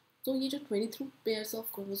 तो ये जो 23 पेयर्स ऑफ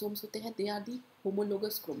क्रोमोसोम्स होते हैं, they are the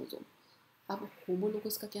homologous chromosome. अब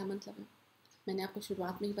होमोलोगस का क्या मतलब है? मैंने आपको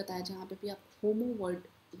शुरुआत में ही बताया, जहाँ पे भी आप होमो वर्ड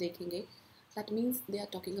देखेंगे that means they are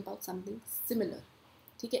talking about something similar,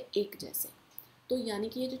 ठीक है, एक जैसे। तो यानी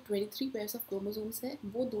कि ये जो 23 पेयर्स ऑफ क्रोमोसोम्स है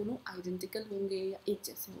वो दोनों आइडेंटिकल होंगे या एक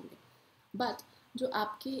जैसे होंगे, बट जो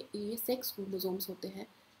आपके ये सेक्स क्रोमोसोम्स होते हैं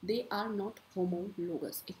दे आर नॉट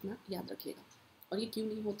होमोलोगस, इतना याद रखिएगा। और ये क्यों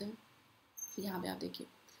नहीं होते हैं, यहाँ पे आप देखिए,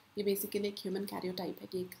 ये बेसिकली एक ह्यूमन कैरियोटाइप है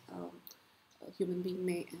कि एक ह्यूमन बीइंग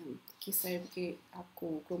में किस टाइप के आपको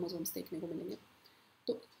क्रोमोसोम्स देखने को मिलेंगे।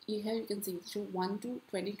 तो ये है, यू कैन सी जो 1 to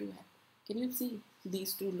 22 है, can you see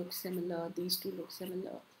these two look similar, these two look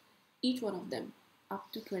similar, each one of them up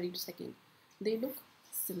to 22nd they look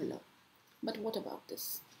similar, but what about this,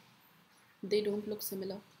 they don't look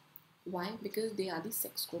similar. Why? Because they are the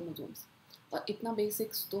sex chromosomes. और इतना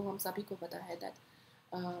basics तो हम सभी को पता है that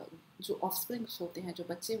जो offsprings होते हैं, जो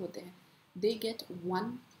बच्चे होते हैं, they get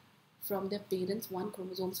one from their parents, one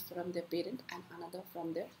chromosomes from their parent and another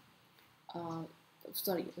from their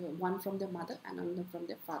one from their mother and another from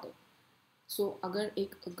their father. So अगर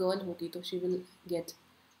एक गर्ल होगी तो she will get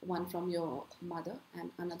one from your mother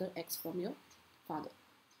and another X from your father.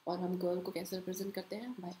 और हम girl को कैसे represent करते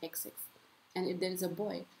हैं? By XX. And if there is a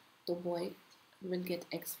boy, तो boy will get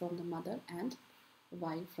X from the mother and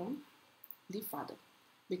Y from the father.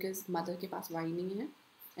 Because mother के पास Y नहीं है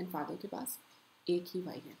and father के पास एक ही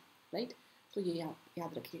Y है, right? तो ये आप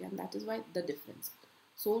याद रखिएगा. And that is why the difference.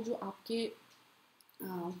 So जो आपके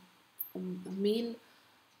मेल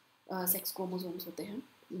सेक्स क्रोमोसोम्स होते हैं,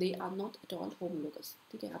 they are not at all homologous.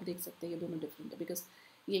 ठीक है, आप देख सकते हैं ये दोनों डिफरेंट है बिकॉज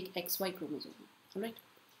ये एक XY क्रोमोसोम है, राइट.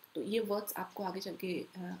 तो ये वर्ड्स आपको आगे चल के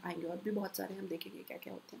आएंगे और भी बहुत सारे हम देखेंगे क्या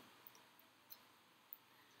क्या होते हैं.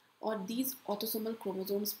 और these autosomal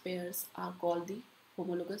chromosomes pairs are called the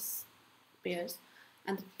homologous pairs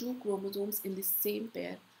and the two chromosomes in the same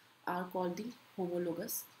pair are called the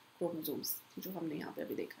homologous chromosomes, जो हमने यहाँ पे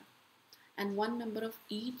अभी देखा. And one member of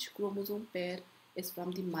each chromosome pair is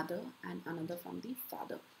from the mother and another from the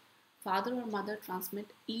father. Father or mother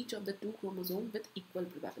transmit each of the two chromosomes with equal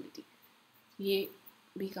probability. ये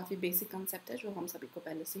भी काफ़ी basic concept है जो हम सभी को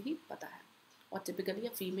पहले से ही पता है. और typically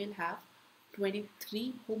a female have 23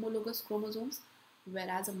 homologous chromosomes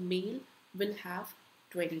whereas a male will have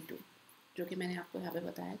 22. जो कि मैंने आपको यहाँ पे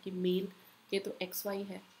बताया कि मेल के तो XY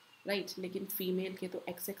है, राइट, लेकिन फीमेल के तो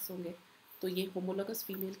XX होंगे. तो ये होमोलोगस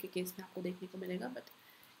फीमेल के केस में आपको देखने को मिलेगा, but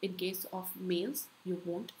in case of males you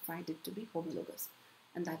won't find it to be homologous.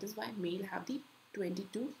 And that is why mail have the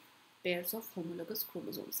 22 pairs of homologous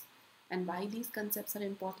chromosomes. And why these concepts are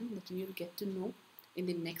important that you will get to know in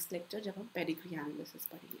the next lecture जब हम pedigree analysis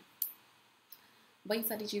पढ़ेंगे. वही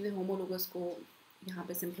सारी चीज़ें homologous को यहाँ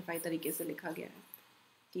पे simplify तरीके से लिखा गया है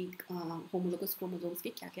कि होमोलोगस क्रोमोसोम्स के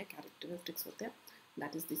क्या क्या कैरेक्टरिस्टिक्स होते हैं,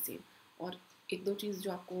 दैट इज़ द सेम. और एक दो चीज़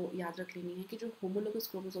जो आपको याद रख लेनी है कि जो होमोलोगस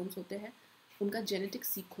क्रोमोसोम्स होते हैं उनका जेनेटिक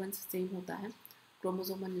सीक्वेंस सेम होता है,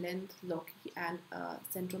 chromosomal length and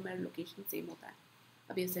centromere location same होता है.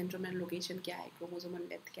 अब ये सेंट्रोमेर लोकेशन क्या है, क्रोमोसोमल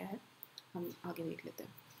लेंथ क्या है, हम आगे देख लेते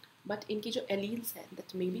हैं. बट इनकी जो एलील्स है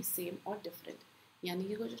दैट मे बी सेम और डिफरेंट, यानी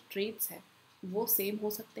कि जो ट्रेट्स है वो सेम हो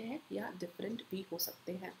सकते हैं या डिफरेंट भी हो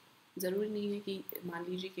सकते हैं. ज़रूरी नहीं है कि मान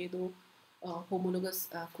लीजिए कि दो होमोलोगस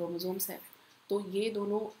क्रोमोसोम्स हैं तो ये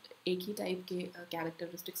दोनों एक ही टाइप के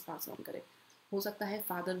कैरेक्टरिस्टिक्स पास ऑन करें. हो सकता है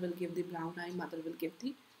father will give the brown I, mother will give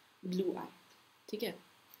the blue आई. ठीक है.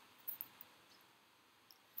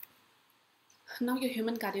 नाउ ये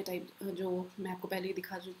ह्यूमन कैरियोटाइप जो मैं आपको पहले ही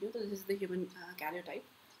दिखा चुकी हूँ, तो this is the human karyotype.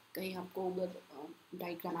 कहीं आपको अगर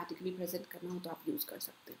डायग्रामेटिकली प्रेजेंट करना हो तो आप यूज़ कर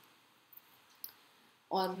सकते हैं.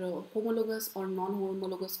 और होमोलोगस और नॉन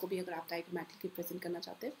होमोलोगस को भी अगर आप डायग्रामेटिकली प्रेजेंट करना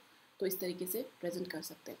चाहते हैं तो इस तरीके से प्रेजेंट कर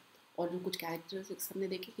सकते हैं. और जो कुछ कैरेक्टरिस्टिक्स हमने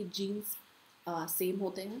देखे कि जीन्स सेम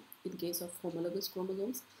होते हैं in case of homologous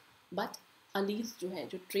chromosomes, but alleles जो है,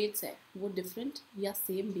 जो ट्रेट्स है, वो डिफरेंट या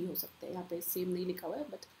सेम भी हो सकते हैं. यहाँ पे सेम नहीं लिखा हुआ है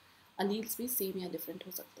बट अलील्स भी सेम या डिफरेंट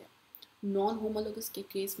हो सकते हैं. नॉन होमोलोगस के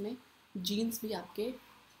केस में जीन्स भी आपके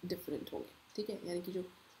डिफरेंट होंगे. ठीक है, यानी कि जो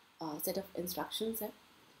सेट ऑफ इंस्ट्रक्शंस है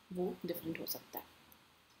वो डिफरेंट हो सकता है.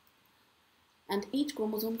 And each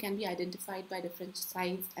chromosome can be identified by different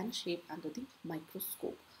size and shape under the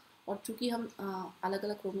microscope. और चूँकि हम अलग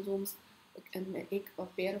अलग क्रोमोसोम्स एक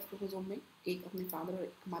पेयर ऑफ क्रोमोसोम में एक अपने फादर और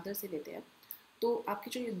एक मदर से लेते हैं, तो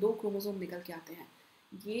आपके जो ये दो क्रोमोसोम निकल के आते हैं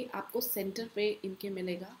ये आपको सेंटर पे इनके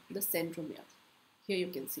मिलेगा the centromere. Here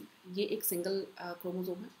you can see ये एक सिंगल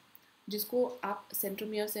क्रोमोसोम है जिसको आप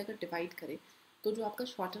सेंट्रोमियर से अगर डिवाइड करें तो जो आपका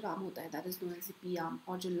शॉर्टर आर्म होता है that is known as the P arm,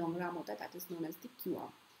 और जो लॉन्गर आर्म होता है that is known as the Q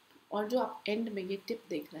arm. और जो आप एंड में ये टिप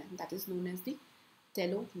देख रहे हैं that is known as the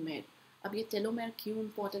telomere. अब ये टेलोमेर क्यों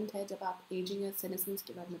इंपॉर्टेंट है, जब आप एजिंग या सेनेसेंस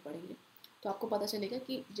के बारे में पढ़ेंगे तो आपको पता चलेगा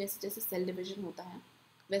कि जैसे जैसे सेल डिवीजन होता है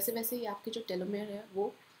वैसे वैसे ही आपके जो टेलोमेर है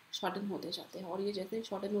वो शॉर्टन होते जाते हैं. और ये जैसे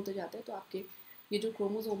शॉर्टन होते जाते हैं तो आपके ये जो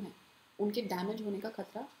क्रोमोसोम है उनके डैमेज होने का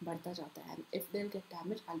खतरा बढ़ता जाता है. If they get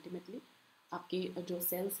damage ultimately आपके जो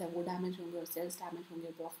सेल्स है वो डैमेज होंगे, और सेल्स डैमेज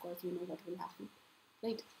होंगे तो of course you know what will happen,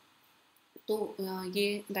 right. तो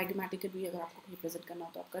ये डायग्रामेटिकली अगर आपको कहीं प्रेजेंट करना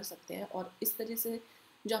हो तो आप कर सकते हैं. और इस तरह से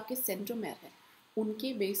जो आपके सेंट्रोमेर है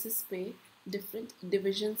उनके बेसिस पे डिफरेंट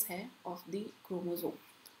डिविजन्स है ऑफ द क्रोमोसोम.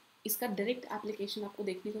 इसका डायरेक्ट एप्लीकेशन आपको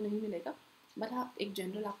देखने को नहीं मिलेगा बट हाँ एक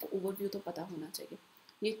जनरल आपको ओवरव्यू तो पता होना चाहिए.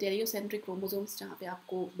 ये टेरियोसेंट्रिक क्रोमोसोम्स जहाँ पे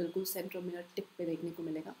आपको बिल्कुल सेंट्रोमेर टिप पे देखने को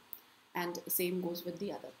मिलेगा and same goes with the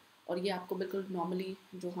other. और ये आपको बिल्कुल नॉर्मली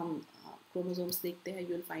जो हम क्रोमोसोम्स देखते हैं you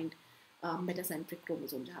will find metacentric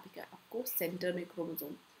chromosome जहाँ पे आपको सेंटर में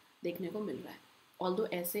क्रोमोसोम देखने को मिल रहा है. ऑल्दो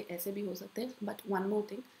ऐसे भी हो सकते हैं बट वन मोर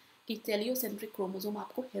थिंग कि टेलियोसेंट्रिक क्रोमोसोम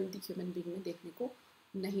आपको हेल्दी ह्यूमन बीइंग में देखने को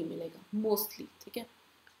नहीं मिलेगा मोस्टली. ठीक है,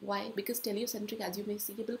 Y, because टेलियोसेंट्रिक as you may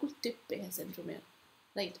सी ये बिल्कुल टिप पे है सेंट्रोमेयर,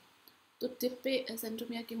 राइट. तो टिप पे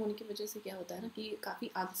सेंट्रोमेयर के होने की वजह से क्या होता है ना कि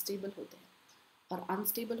काफ़ी अनस्टेबल होते हैं. और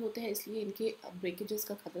अनस्टेबल होते हैं, इसलिए इनके ब्रेकेजेस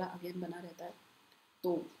का खतरा अगेन बना रहता है।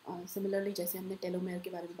 तो सिमिलरली जैसे हमने टेलोमेयर के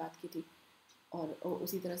बारे में बात की थी, और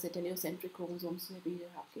उसी तरह से टेलियोसेंट्रिक क्रोमोसोम्स से भी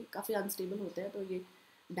आपके काफ़ी अनस्टेबल होते हैं, तो ये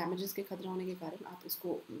डैमेजेस के खतरा होने के कारण आप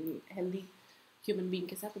इसको हेल्दी ह्यूमन बीइंग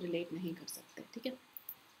के साथ रिलेट नहीं कर सकते। ठीक है,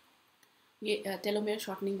 ये टेलोमेयर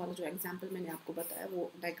शॉर्टनिंग वाला जो एग्जांपल मैंने आपको बताया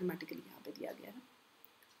वो डायग्रामेटिकली यहाँ पे दिया गया है,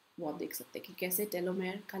 वो आप देख सकते हैं कि कैसे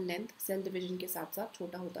टेलोमेयर का लेंथ सेल डिवीजन के साथ साथ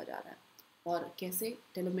छोटा होता जा रहा है, और कैसे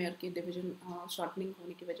टेलोमेयर के डिवीजन शॉर्टनिंग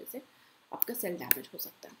होने की वजह से आपका सेल डैमेज हो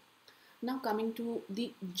सकता है। Now coming to the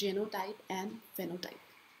genotype and phenotype.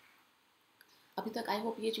 अभी तक आई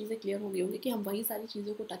होप ये चीज़ें क्लियर हो गई होंगी कि हम वही सारी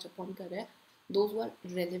चीज़ों को टच अपॉन कर रहे हैं, those are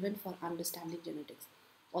relevant for understanding genetics.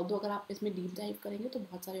 Although अगर आप इसमें डीप डाइव करेंगे तो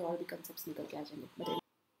बहुत सारे और भी कंसेप्ट्स निकल के आ जाएंगे।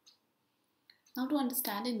 Now to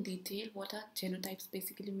understand in detail what are genotypes,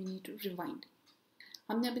 basically we need to rewind.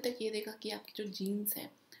 हमने अभी तक ये देखा कि आपके जो जीन्स है,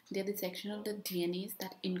 they are the section of the DNAs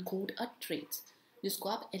that encode a traits, जिसको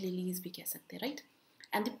आप alleles भी कह सकते हैं, right?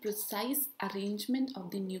 And the precise arrangement of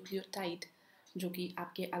the nucleotide, जो कि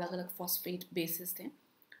आपके अलग अलग phosphate bases थे,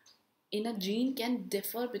 in a gene can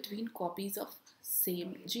differ between copies of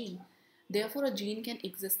same gene. Therefore, a gene can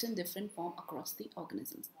exist in different form across the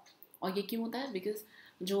organisms. और ये क्यों होता है? बिकॉज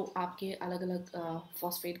जो आपके अलग अलग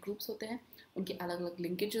फॉस्फेट ग्रुप्स होते हैं उनके अलग अलग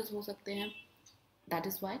लिंकेजेस हो सकते हैं, that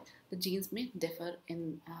is why the jeans में differ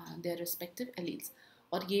in their respective alleles.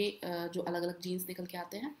 और ये जो अलग अलग जीन्स निकल के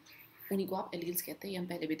आते हैं उन्हीं को आप एलील्स कहते हैं, ये हम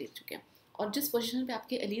पहले भी देख चुके हैं। और जिस पोजीशन पे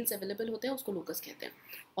आपके एलील्स अवेलेबल होते हैं उसको लोकस कहते हैं।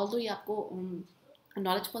 ऑल्दो ये आपको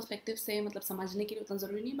नॉलेज पर्सपेक्टिव से मतलब समझने के लिए उतना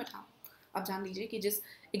ज़रूरी नहीं, बट हाँ आप जान लीजिए कि जिस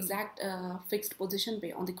एग्जैक्ट फिक्स्ड पोजीशन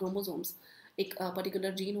पे ऑन द क्रोमोसोम्स एक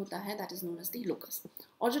पर्टिकुलर जीन होता है, that is known as the locus.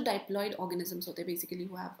 और जो डाइप्लॉइड ऑर्गेनिजम्स होते हैं basically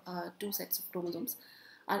who have two sets of chromosomes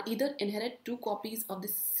are either inherit two copies of the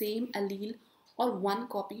same allele और one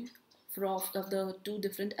copy of the two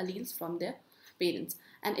different alleles from their parents.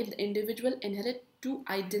 And if the individual inherit two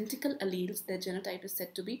identical alleles, their genotype is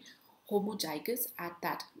said to be homozygous at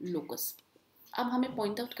that locus. अब हमें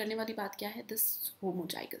point out करने वाली बात क्या है? This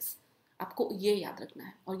homozygous, आपको ये याद रखना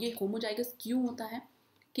है। और ये होमोजाइगस क्यों होता है?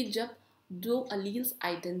 कि जब दो अलील्स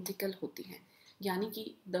आइडेंटिकल होती हैं, यानी कि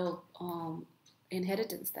the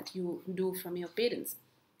inheritance that you do from your parents,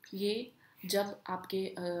 ये जब आपके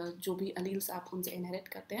जो भी अलील्स आप उनसे इनहेरिट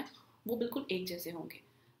करते हैं वो बिल्कुल एक जैसे होंगे।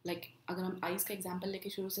 लाइक अगर हम आइज़ का एग्जांपल लेके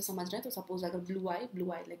शुरू से समझ रहे हैं, तो सपोज अगर blue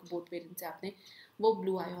I like both parents से आपने वो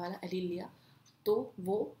ब्लू आई वाला एलील लिया, तो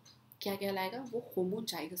वो क्या कहलाएगा? वो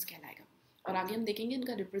होमोजाइगस कहलाएगा। और आगे हम देखेंगे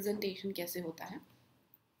इनका रिप्रेजेंटेशन कैसे होता है,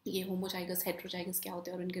 ये होमोजाइगस हेट्रोजाइगस क्या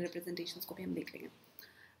होते हैं, और इनके रिप्रेजेंटेशंस को भी हम देख लेंगे।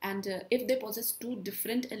 And if they possess to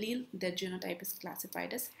different allele, there genotype is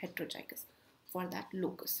classified as heterozygous for that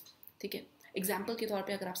locus. ठीक है, एग्जाम्पल के तौर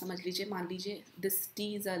पे अगर आप समझ लीजिए, मान लीजिए this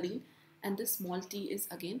T is Aleel and this small T is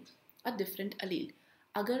again a different अलील।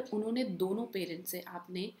 अगर उन्होंने दोनों पेरेंट्स से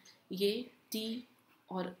आपने ये टी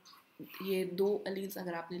और ये दो अलील्स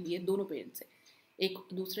अगर आपने लिए दोनों पेरेंट्स से, एक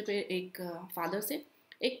दूसरे पे एक फादर से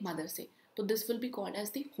एक मदर से, तो this will be called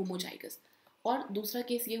as the homozygous. और दूसरा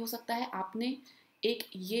केस ये हो सकता है, आपने एक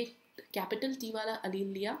ये कैपिटल टी वाला अलील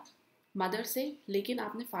लिया मदर से, लेकिन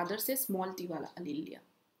आपने फादर से स्मॉल टी वाला अलील लिया।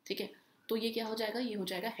 ठीक है, तो ये क्या हो जाएगा? ये हो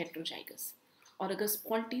जाएगा हेट्रोजाइगस। और अगर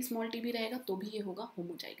स्मॉल टी भी रहेगा तो भी ये होगा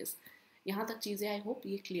होमोजाइगस। यहाँ तक चीज़ें आई होप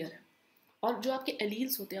ये क्लियर है। और जो आपके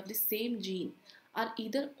एलील्स होते हैं of the same gene are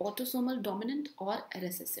either autosomal dominant और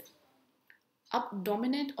रेसेसिव। अब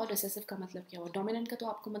डोमिनेंट और रिसेसिव का मतलब क्या हुआ? डोमिनेंट का तो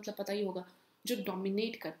आपको मतलब पता ही होगा, जो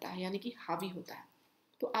डोमिनेट करता है यानी कि हावी होता है।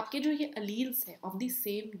 तो आपके जो ये अलील्स है ऑफ द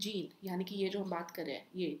सेम जीन, यानी कि ये जो हम बात कर रहे हैं,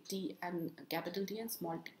 ये T and capital T and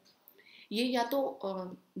small T, ये या तो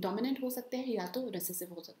डोमिनेंट हो सकते हैं या तो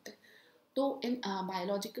रिसेसिव हो सकते हैं। तो इन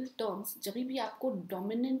बायोलॉजिकल टर्म्स जब भी आपको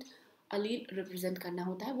डोमिनेंट अलील रिप्रेजेंट करना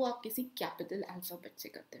होता है वो आप किसी कैपिटल अल्फ़ाबेट से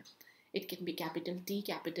करते हैं। It can be capital T,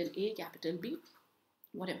 capital A, capital B,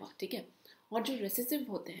 whatever. ठीक है, और जो रिसेसिव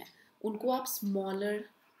होते हैं उनको आप स्मॉलर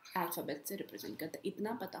अल्फ़ाबेट से रिप्रेजेंट करते हैं।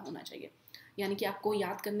 इतना पता होना चाहिए। यानी कि आपको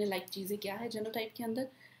याद करने लायक चीज़ें क्या है जेनोटाइप के अंदर?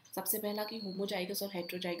 सबसे पहला कि होमोजाइगस और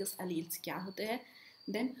हेट्रोजाइगस अलील्स क्या होते हैं,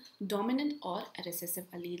 देन डोमिनेंट और रिसेसिव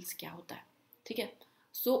अलील्स क्या होता है। ठीक है,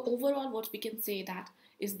 so overall what we can say that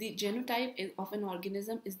is the genotype of an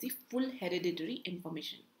organism is the full hereditary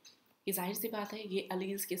information. ये जाहिर सी बात है, ये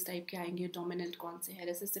अलील्स किस टाइप के आएंगे, डोमिनेंट कौन से है,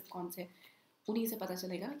 रिसेसिव कौन से, उन्हीं से पता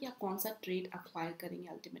चलेगा कि आप कौन सा ट्रेड अक्वायर करेंगे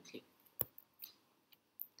अल्टीमेटली।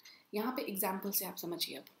 यहाँ पे एग्जाम्पल से आप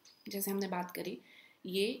समझिए। अब जैसे हमने बात करी,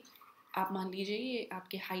 ये आप मान लीजिए ये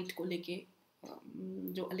आपके हाइट को लेके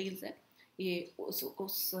जो अलील्स है ये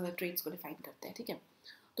उस ट्रेड्स को डिफाइन करते हैं। ठीक है,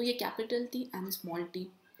 तो ये capital T and small T,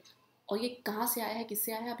 और ये कहाँ से आया है,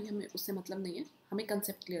 किससे आया है, अभी हमें उससे मतलब नहीं है, हमें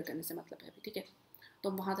कंसेप्ट क्लियर करने से मतलब है अभी, ठीक है। तो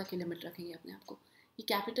हम वहाँ तक की लिमिट रखेंगे अपने आप को। ये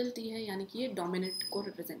कैपिटल टी है यानी कि ये डोमिनेंट को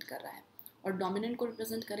रिप्रेजेंट कर रहा है, और डोमिनेंट को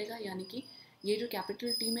रिप्रेजेंट करेगा यानी कि ये जो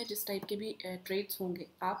कैपिटल टी में जिस टाइप के भी ट्रेड्स होंगे,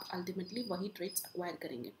 आप अल्टीमेटली वही ट्रेड्स एक्वायर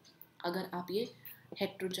करेंगे अगर आप ये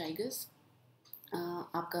हेट्रोजाइगस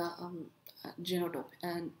आपका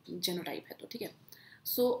जेनोटाइप है तो, ठीक है।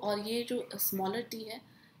 सो और ये जो स्मॉलर टी है,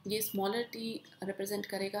 ये स्मॉलर टी रिप्रेजेंट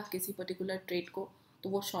करेगा किसी पर्टिकुलर ट्रेड को, तो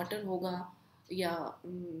वो शॉर्टर होगा या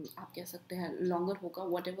आप कह सकते हैं लॉन्गर होगा,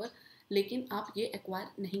 वॉट, लेकिन आप ये एक्वायर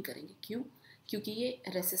नहीं करेंगे। क्यों? क्योंकि ये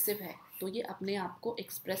रेसेसिव है, तो ये अपने आप को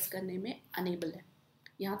एक्सप्रेस करने में अनेबल है।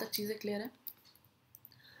 यहाँ तक चीज़ें क्लियर है।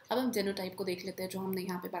 अब हम जेनोटाइप को देख लेते हैं, जो हमने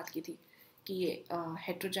यहाँ पे बात की थी कि ये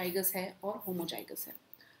हेट्रोजाइगस है और होमोजाइगस है।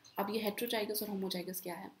 अब ये हेट्रोजाइगस और होमोजाइगस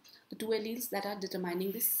क्या है? तो to alleles that are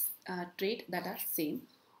determining this trait that are same,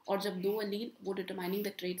 और जब दो एलील वो determining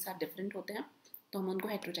the traits are different होते हैं तो हम उनको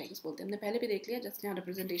हेट्रोजाइगस बोलते हैं। हमने पहले भी देख लिया, जस्ट यहाँ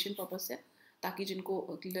रिप्रेजेंटेशन पर्पज से, ताकि जिनको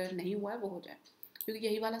क्लियर नहीं हुआ है वो हो जाए, क्योंकि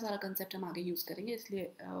यही वाला सारा कंसेप्ट हम आगे यूज़ करेंगे,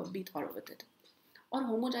 इसलिए बी थॉरो विद इट। और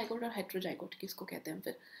होमोजाइगोट और हेट्रोजाइगोट किसको कहते हैं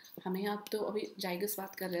फिर? हमें यहाँ तो अभी जाइगस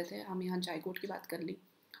बात कर रहे थे, हम यहाँ जाइगोट की बात कर ली।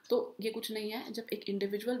 तो ये कुछ नहीं है, जब एक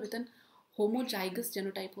individual with N homozygous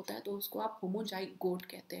genotype होता है तो उसको आप होमोजाइगोट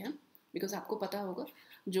कहते हैं, बिकॉज आपको पता होगा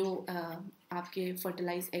जो आपके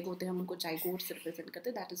फर्टिलाइज एग होते हैं हम उनको जाइगोट से रिप्रेजेंट करते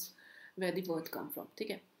हैं, that is where the word come from, ठीक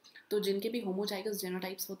है। तो जिनके भी होमोजाइगस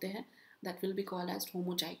जेनोटाइप्स होते हैं that will be called as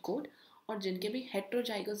homozygote, और जिनके भी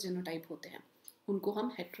हेट्रोजाइगस जेनोटाइप होते हैं उनको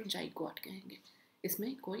हम हेट्रोजाइगोट कहेंगे।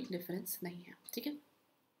 इसमें कोई डिफरेंस नहीं है, ठीक है।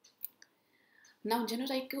 नाउ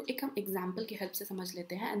जेनोटाइप को एक हम एग्जाम्पल की हेल्प से समझ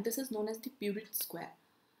लेते हैं, and this is known as the प्यूरिट square.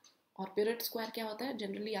 और प्यूरिट स्क्वायर क्या होता है?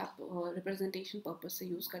 जनरली आप रिप्रेजेंटेशन पर्पज से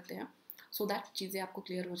यूज़ करते हैं, सो दैट चीज़ें आपको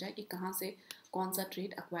क्लियर हो जाए कि कहाँ से कौन सा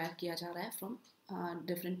ट्रेड एक्वायर किया जा रहा है फ्रॉम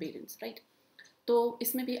डिफरेंट पेरेंट्स, राइट। तो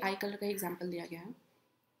इसमें भी आई कलर का एग्जाम्पल दिया गया है।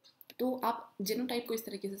 तो आप जेनोटाइप को इस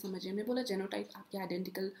तरीके से समझिए। मैं बोला जेनोटाइप आपके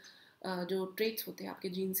आइडेंटिकल जो ट्रेट्स होते हैं आपके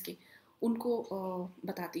जीन्स के, उनको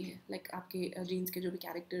बताती है, लाइक आपके जीन्स के जो भी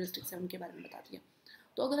कैरेक्टरिस्टिक्स हैं उनके बारे में बताती है।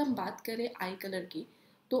 तो अगर हम बात करें आई कलर की,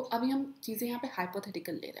 तो अभी हम चीज़ें यहाँ पे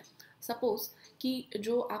हाइपोथेटिकल ले रहे हैं। सपोज कि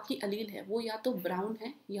जो आपकी अलील है वो या तो ब्राउन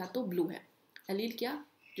है या तो ब्लू है। अलील क्या?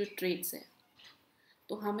 जो ट्रेट्स है।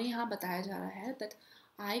 तो हमें यहाँ बताया जा रहा है that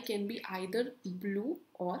I can be either blue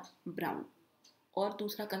और ब्राउन, और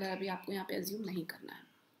दूसरा कलर अभी आपको यहाँ पे एज्यूम नहीं करना है।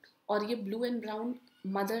 और ये ब्लू एंड ब्राउन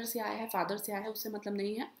मदर से आया है, फादर से आया है, उससे मतलब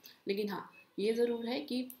नहीं है, लेकिन हाँ ये ज़रूर है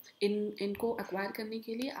कि इनको एक्वायर करने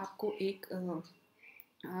के लिए आपको एक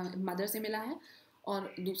मदर से मिला है,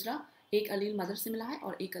 और दूसरा एक अलील मदर से मिला है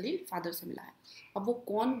और एक अलील फादर से मिला है। अब वो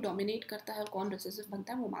कौन डोमिनेट करता है और कौन रिसेसिव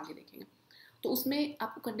बनता है वो हम आगे देखेंगे। तो उसमें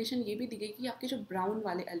आपको कंडीशन ये भी दी गई कि आपके जो ब्राउन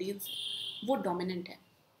वाले अलील्स वो डोमिनेंट है,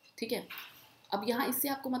 ठीक है। अब यहाँ इससे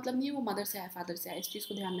आपको मतलब नहीं है वो मदर से आया फादर से आया, इस चीज़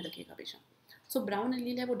को ध्यान में रखिएगा हमेशा। सो ब्राउन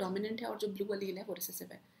अलील है वो डोमिनेंट है, और जो ब्लू अलील है वो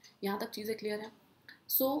रिसेसिव है। यहाँ तक चीज़ें क्लियर है।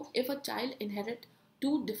 So if a child inherit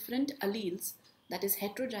to different alleles that is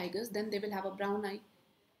heterozygous, then they will have a brown आई।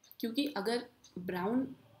 क्योंकि अगर ब्राउन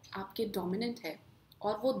आपके डोमिनेंट है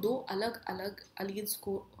और वो दो अलग अलग अलील्स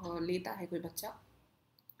को लेता है कोई बच्चा,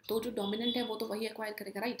 तो जो डोमिनेंट है वो तो वही एक्वायर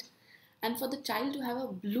करेगा, right. And for the child to have a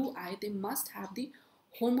blue I they must have the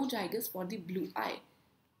homozygous for the blue आई।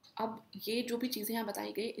 अब ये जो भी चीज़ें यहाँ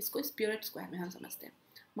बताई गई इसको इस प्यूरिट स्क्वायर में हम समझते हैं।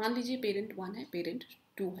 मान लीजिए पेरेंट 1 है, पेरेंट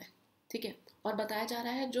 2 है, ठीक है, और बताया जा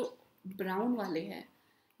रहा है जो ब्राउन वाले हैं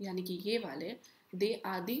यानी कि ये वाले, they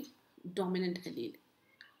are the dominant allele.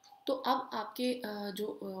 तो अब आपके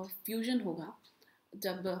जो फ्यूजन होगा,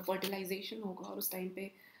 जब फर्टिलाइजेशन होगा और उस टाइम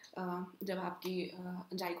पे जब आपकी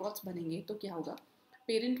जाइगोट्स बनेंगे तो क्या होगा?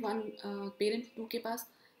 पेरेंट 1 पेरेंट 2 के पास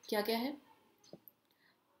क्या क्या है?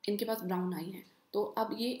 इनके पास ब्राउन आई है। तो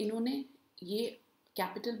अब ये इन्होंने ये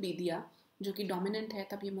कैपिटल बी दिया जो कि डोमिनेंट है,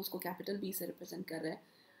 तब ये हम उसको कैपिटल बी से रिप्रेजेंट कर रहे हैं।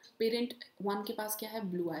 पेरेंट 1 के पास क्या है?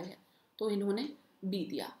 ब्लू आई है, तो इन्होंने बी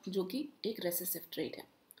दिया जो कि एक रेसेसिव ट्रेट है।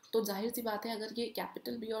 तो जाहिर सी बात है अगर ये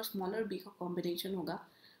कैपिटल बी और स्मॉलर बी का कॉम्बिनेशन होगा,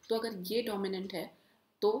 तो अगर ये डोमिनेंट है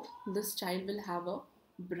तो this child will have a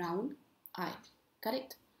brown I,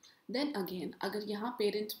 correct. Then again अगर यहाँ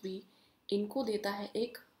पेरेंट बी इनको देता है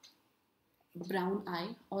एक ब्राउन आई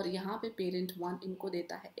और यहाँ पे पेरेंट 1 इनको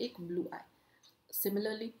देता है एक ब्लू आई,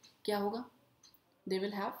 सिमिलरली क्या होगा? They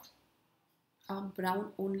will have a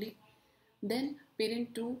brown only. Then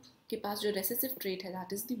parent 2 के पास जो रेसेसिव ट्रेट है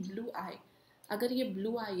दैट इज़ द ब्लू आई, अगर ये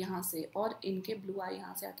ब्लू आई यहाँ से और इनके ब्लू आई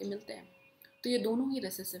यहाँ से आके मिलते हैं तो ये दोनों ही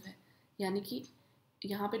रेसेसिव है, यानी कि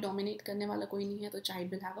यहाँ पे डोमिनेट करने वाला कोई नहीं है, तो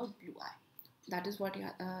child will have a blue I. That is what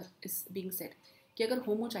is being said कि अगर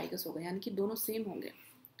होमोजाइगस होगा यानी कि दोनों सेम होंगे,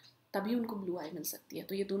 तभी उनको ब्लू आई मिल सकती है।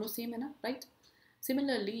 तो ये दोनों सेम है ना, राइट।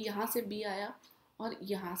 सिमिलरली यहाँ से बी आया और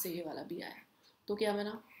यहाँ से ये वाला बी आया, तो क्या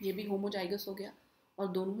बना, ये भी होमोजाइगस हो गया और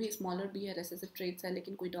दोनों ही स्मॉलर बी है, रेसेसिव ट्रेट्स है,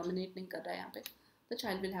 लेकिन कोई डोमिनेट नहीं कर रहा है यहाँ पे, the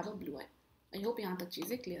child will have a blue I. I hope यहाँ तक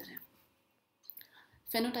चीज़ें क्लियर हैं।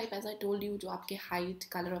 Phenotype as I told you, जो आपके हाइट,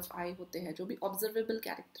 कलर ऑफ आई होते हैं, जो भी ऑब्जर्वेबल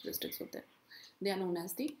कैरेक्टरिस्टिक्स होते हैं, they are known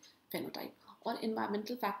as the phenotype. और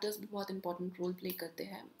इन्वायरमेंटल फैक्टर्स भी बहुत इंपॉर्टेंट रोल प्ले करते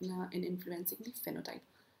हैं इन इन्फ्लुएंसिंग द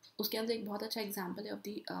फेनोटाइप। उसके अंदर एक बहुत अच्छा एग्जाम्पल है of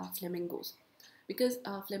the flamingos, because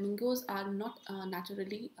flamingos are not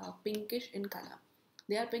naturally pinkish in color.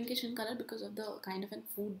 They are pinkish in color because of the kind of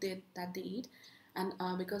food that they eat, and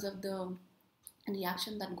because of the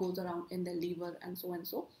reaction that goes around in their liver and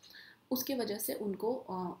so. उसके वजह से उनको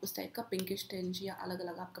उस type का pinkish tinge या अलग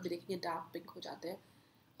अलग आप कभी देखेंगे डार्क पिंक हो जाते हैं,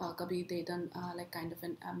 कभी दे done like kind of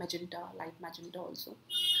N magenta, light magenta also.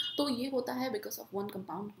 तो ये होता है because of one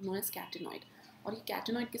compound known as कैटेनॉइड। और ये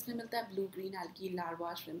कैटेनॉइड किसमें मिलता है, blue green algae,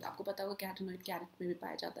 larva, shrimp. आपको पता होगा कैटेनॉइड कैरेट में भी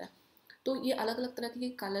पाया जाता है। तो ये अलग अलग तरह के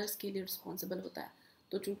कलर्स के लिए रिस्पॉन्सिबल होता है।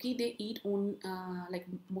 तो चूँकि दे ईट own like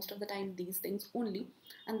most of the time these things only,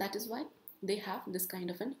 and that is why they have this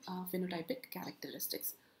kind of N phenotypic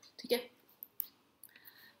characteristics. ठीक है,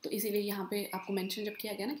 तो इसीलिए यहाँ पे आपको मेंशन जब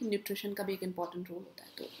किया गया ना कि न्यूट्रिशन का भी एक इंपॉर्टेंट रोल होता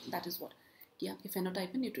है, तो दैट इज़ व्हाट कि आपके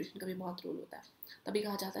फेनोटाइप में न्यूट्रिशन का भी बहुत रोल होता है। तभी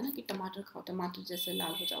कहा जाता है ना कि टमाटर खाओ, टमाटर जैसे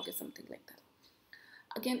लाल हो जाओगे, something like that.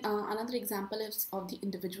 Again, another example is of the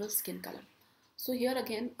individual skin color. So here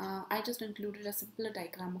again, I just included a simpler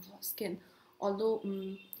diagram of our skin, although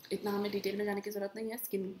इतना हमें डिटेल में जाने की ज़रूरत नहीं है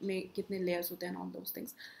स्किन में कितने लेयर्स होते हैं ऑल दोज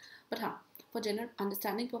थिंग्स, बट हाँ फॉर जनरल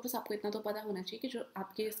अंडरस्टैंडिंग पर्पस आपको इतना तो पता होना चाहिए कि जो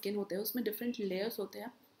आपके स्किन होते हैं उसमें डिफरेंट लेयर्स होते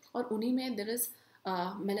हैं, और उन्हीं में देयर इज़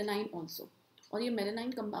मेलानाइन ऑल्सो। और ये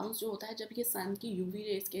मेलानाइन कंपाउंड्स जो होता है जब ये सन की यूवी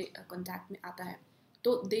रेज के कॉन्टैक्ट में आता है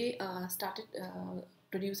तो they started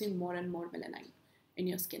producing more and more मेलानाइन in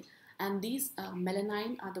your skin, and these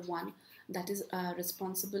melanin are the one that is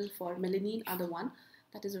responsible for melanin are the one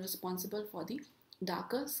that is responsible for the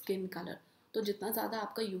darker skin color. तो जितना ज़्यादा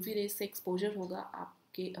आपका UV rays से exposure होगा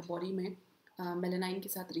आपके body में मेलानाइन के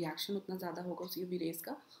साथ रिएक्शन उतना ज़्यादा होगा उस यूवी रेज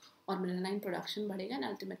का, और मेलानाइन प्रोडक्शन बढ़ेगा, and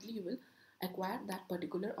ultimately you will acquire that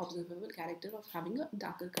particular observable character of having a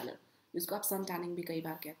darker colour, जिसको आप सन टैनिंग भी कई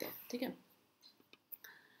बार कहते हैं। ठीक है,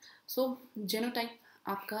 सो जेनोटाइप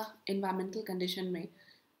आपका एनवायरमेंटल कंडीशन में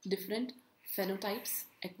डिफरेंट फेनोटाइप्स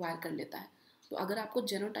एक्वायर कर लेता है। तो अगर आपको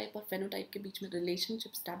जेनोटाइप और फेनोटाइप के बीच में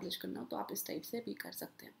रिलेशनशिप स्टैब्लिश करना हो तो आप इस टाइप से भी कर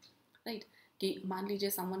सकते हैं, राइट। कि मान लीजिए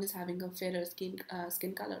someone is having a fair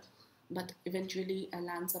skin colour but eventually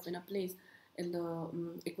lands up in a place in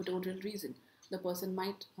the equatorial region, the person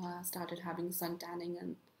might started having sun tanning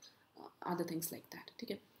and other things like that.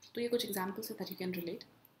 ठीक है, तो ये कुछ examples है that you can relate.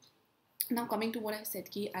 Now coming to what I said,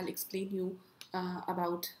 कि I'll explain you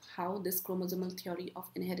about how this chromosomal theory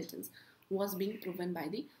of inheritance was being proven by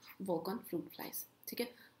the work on fruit flies. ठीक है,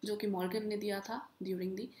 जो कि मॉर्गन ने दिया था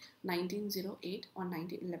during the 1908 और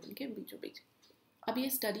 1911 के बीचों बीच। अब ये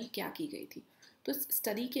स्टडी क्या की गई थी, तो इस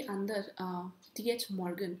स्टडी के अंदर TH.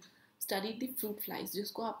 Morgan study the fruit flies,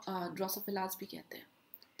 जिसको आप ड्रोसोफिलास भी कहते हैं।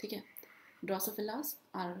 ठीक है, ड्रोसोफिलास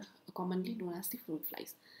are commonly known as the fruit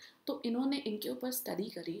flies. तो इन्होंने इनके ऊपर स्टडी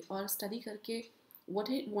करी, और स्टडी करके what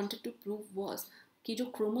he wanted to prove was कि जो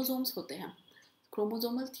क्रोमोसोम्स होते हैं,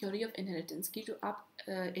 क्रोमोसोमल थ्योरी ऑफ इनहेरिटेंस की, जो आप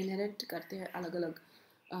इनहेरिट करते हैं अलग अलग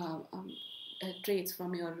traits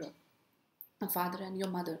from your father and your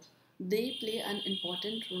mother, they play an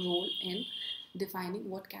important role in defining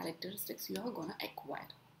what characteristics you are gonna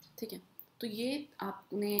acquire. ठीक है, तो ये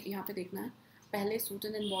आपने यहाँ पे देखना है, पहले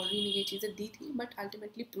सूटन एंड बॉर्डरी ने ये चीज़ें दी थी बट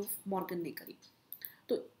अल्टीमेटली प्रूफ मॉर्गन ने करी।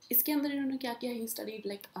 तो इसके अंदर इन्होंने क्या किया, he studied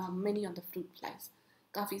like many of the fruit flies,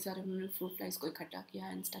 काफ़ी सारे उन्होंने फ्रूट फ्लाइज को इकट्ठा किया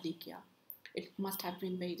एंड स्टडी किया। It must have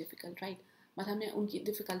been very difficult, right, but हमने उनकी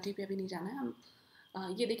डिफ़िकल्टी पे अभी नहीं जाना है।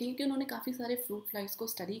 हम ये देखेंगे कि उन्होंने काफ़ी सारे फ्रूट फ्लाइज को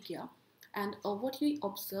स्टडी किया, and what he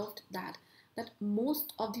observed that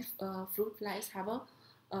most of the fruit flies have a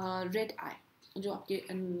red आई। जो आपके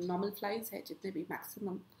नॉर्मल फ्लाइज है जितने भी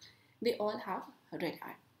maximum, they all have read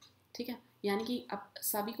आई। ठीक है, यानी कि अब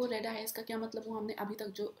सभी को रेड आई है, इसका क्या मतलब हुआ, हमने अभी तक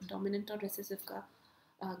जो डोमिनेंट और रेसेसिव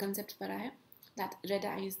का कंसेप्ट पढ़ा है, that red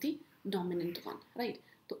I is the dominant one, right.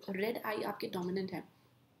 तो रेड आई आपके डोमिनेंट है,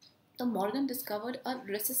 तो Morgan discovered a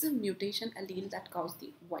recessive mutation allele that cause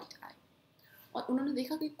the white आई। और उन्होंने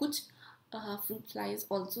देखा कि कुछ fruit flies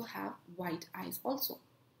also have white eyes also,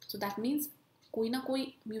 so that means कोई ना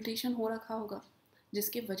कोई म्यूटेशन हो रखा होगा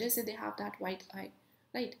जिसकी वजह से they have that white I,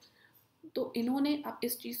 right. तो इन्होंने अब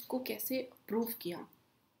इस चीज़ को कैसे प्रूव किया,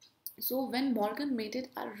 so when Morgan mated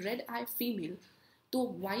a red I female to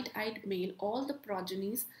white-eyed male, all the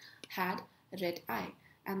progenies had red eye,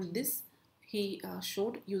 and this he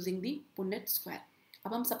showed using the Punnett square.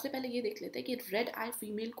 अब हम सबसे पहले ये देख लेते हैं कि रेड आई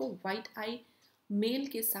फीमेल को वाइट आई मेल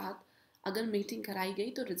के साथ अगर मीटिंग कराई गई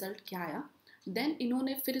तो रिजल्ट क्या आया। देन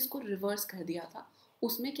इन्होंने फिर इसको रिवर्स कर दिया था,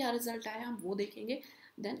 उसमें क्या रिजल्ट आया हम वो देखेंगे।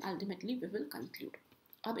 Then ultimately we will conclude.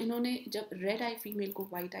 अब इन्होंने जब रेड आई फीमेल को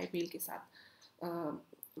वाइट आई मेल के साथ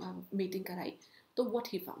मीटिंग कराई तो व्हाट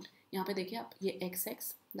ही फाउंड, यहाँ पे देखिए आप, ये x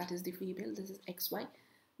x that is the female, this is x Y,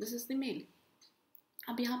 this is the mail.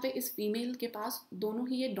 अब यहाँ पे इस फीमेल के पास दोनों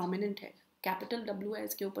ही ये डोमिनेंट है, कैपिटल डब्ल्यू है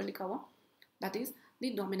इसके ऊपर लिखा हुआ, that is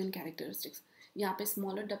the dominant characteristics. यहाँ पे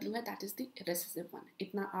स्मॉलर डब्ल्यू है, that is the recessive one,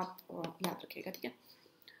 इतना आप याद रखिएगा, ठीक है।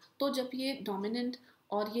 तो जब ये डोमिनेंट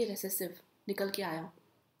और ये रेसेसिव निकल के आया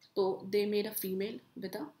तो they made a female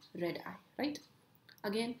with a red I, right.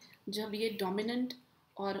 Again जब ये डोमिनेंट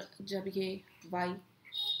और जब ये वाई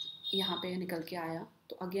यहाँ पे निकल के आया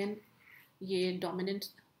तो अगेन ये dominant,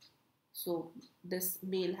 so this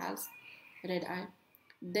male has red eye.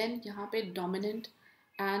 Then यहाँ पे dominant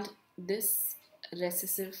and this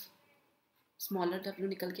recessive smaller w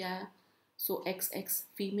निकल के आया, so XX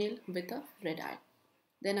female with a red eye.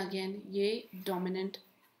 Then again ये dominant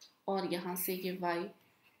और यहाँ से ये Y,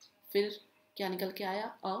 फिर क्या निकल के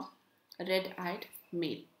आया, a red eyed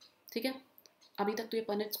male, ठीक है। अभी तक तो ये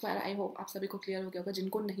पनेट स्क्वायर आई होप आप सभी को क्लियर हो गया होगा,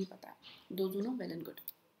 जिनको नहीं पता है those who no well and good.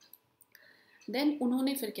 Then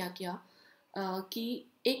उन्होंने फिर क्या किया कि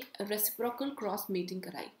एक रेसिप्रोकल क्रॉस मीटिंग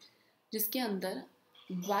कराई जिसके अंदर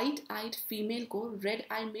वाइट आइड फीमेल को रेड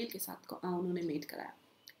आई मेल के साथ उन्होंने मेट कराया।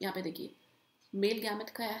 यहाँ पे देखिए मेल गैमेट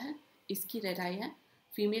का है, इसकी रेड आई है,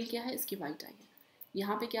 फीमेल क्या है, इसकी वाइट आई है।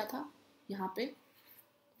 यहाँ पे क्या था, यहाँ पे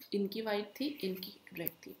इनकी वाइट थी, इनकी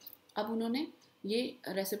रेड थी। अब उन्होंने ये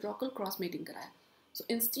रेसिप्रोकल क्रॉस मीटिंग कराया। सो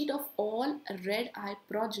instead of all red I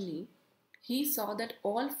progeny he saw that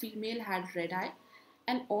all female had red eye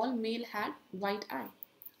and all male had white eye।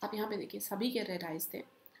 अब यहाँ पे देखिए सभी के रेड आइज थे,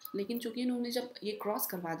 लेकिन चूंकि इन्होंने जब ये क्रॉस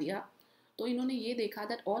करवा दिया तो इन्होंने ये देखा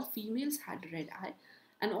that all females had red eye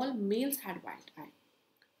and all males had white eye।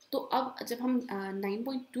 तो अब जब हम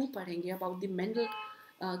 9.2 पढ़ेंगे अबाउट द मेंडल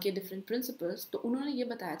के डिफरेंट प्रिंसिपल्स, तो उन्होंने ये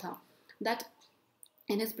बताया था that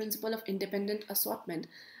in his principle of independent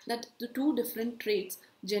assortment that the two different traits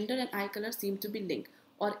gender and eye color seem to be linked।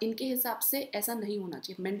 और इनके हिसाब से ऐसा नहीं होना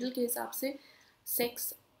चाहिए, मेंडल के हिसाब से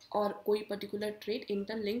सेक्स और कोई पर्टिकुलर ट्रेट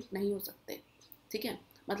इंटरलिंक नहीं हो सकते, ठीक है।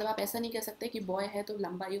 मतलब आप ऐसा नहीं कह सकते कि बॉय है तो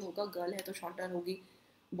लंबा आई होगा, गर्ल है तो शॉर्टर होगी,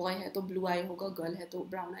 बॉय है तो ब्लू आई होगा, गर्ल है तो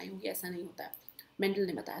ब्राउन आई होगी, ऐसा नहीं होता है, मेंडल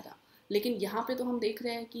ने बताया था। लेकिन यहाँ पे तो हम देख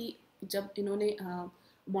रहे हैं कि जब इन्होंने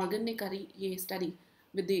मॉर्गन ने करी ये study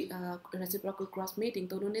with the reciprocal cross mating,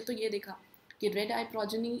 तो उन्होंने तो ये देखा कि रेड आई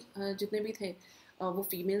प्रोजनी जितने भी थे वो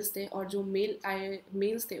फीमेल्स थे और जो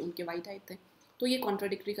मेल्स थे उनके वाइट आई थे, तो ये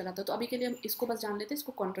कॉन्ट्राडिक्टरी कर रहा था। तो अभी के लिए हम इसको बस जान लेते हैं,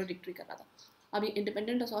 इसको कॉन्ट्राडिक्टरी कर रहा था। अभी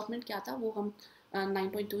इंडिपेंडेंट असॉर्टमेंट क्या था वो हम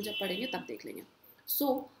 9.2 जब पढ़ेंगे तब देख लेंगे।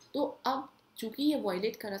 तो अब चूंकि ये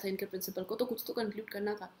वायलेट कर रहा था इनके प्रिंसिपल को, तो कुछ तो कंक्लूड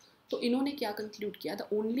करना था। तो इन्होंने क्या कंक्लूड किया, the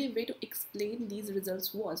only way to explain these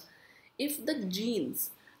results was if the genes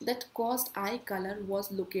that caused I colour was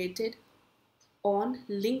located on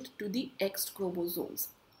linked to the x chromosomes.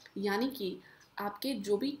 यानी कि आपके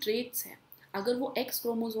जो भी ट्रेट्स हैं अगर वो एक्स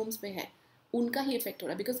क्रोमोसोम्स पे है उनका ही इफेक्ट हो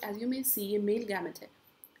रहा है, बिकॉज एज यू मे सी ये मेल गैमेट है,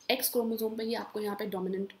 एक्स क्रोमोसोम पे ही आपको यहाँ पे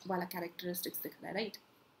डोमिनेंट वाला कैरेक्टरिस्टिक्स दिख रहा है, राइट।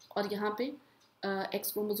 और यहाँ पे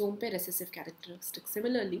एक्स क्रोमोसोम पे रेसेसिव कैरेक्टरिस्टिक्स।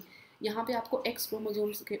 सिमिलरली यहाँ पे आपको एक्स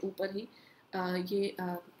क्रोमोसोम्स के ऊपर ही ये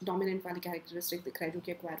डोमिनेंट वाली कैरेक्टरिस्टिक दिख रहा है जो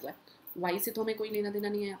कि एक्वायर हुआ है। वाई से तो हमें कोई लेना देना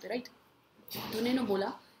नहीं है यहाँ पे, राइट। तो उन्होंने बोला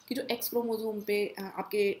कि जो एक्स क्रोमोसोम पे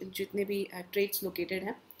आपके जितने भी ट्रेट्स लोकेटेड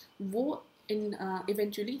हैं वो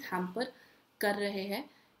इवेंचुअली हैम्पर कर रहे हैं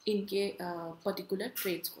इनके पर्टिकुलर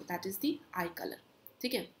ट्रेट्स को, that is the I colour,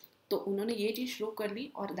 ठीक है। तो उन्होंने ये चीज़ शो कर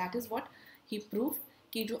ली और that is what he prove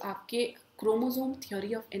कि जो आपके क्रोमोसोम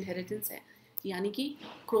थ्योरी ऑफ इनहेरिटेंस है, यानी कि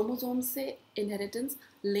क्रोमोसोम से इनहेरिटेंस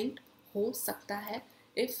लिंक्ड हो सकता है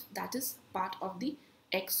if that is part of the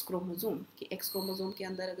x chromosome, कि एक्स क्रोमोसोम के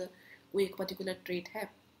अंदर अगर कोई एक पर्टिकुलर ट्रेट है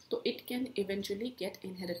तो it can eventually gate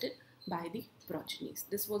inherited by the progenies.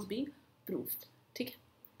 This was being proved, ठीक है।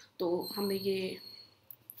 तो हमने ये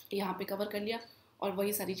यहाँ पे कवर कर लिया और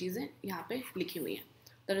वही सारी चीज़ें यहाँ पे लिखी हुई हैं।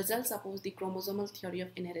 The result suppose the chromosomal theory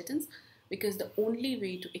of inheritance because the only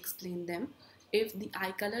way to explain them if the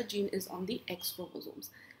eye color gene is on the X chromosomes,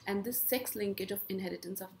 and this sex linkage of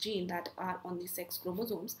inheritance of gene that are on the sex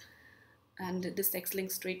chromosomes, and this sex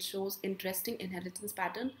linked trait shows interesting inheritance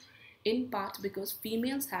pattern in part because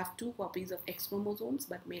females have 2 copies of X chromosomes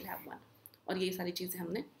but male have 1। और ये सारी चीज़ें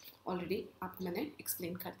हमने already आपको मैंने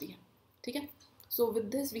explain कर दी है, ठीक है। So with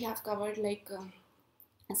this we have covered like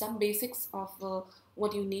some basics of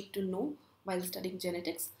what you need to know while studying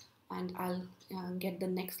genetics। And I get the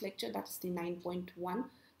next lecture that is the 9.1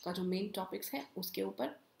 का जो मेन टॉपिक्स है उसके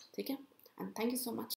ऊपर. ठीक है, and thank you so much.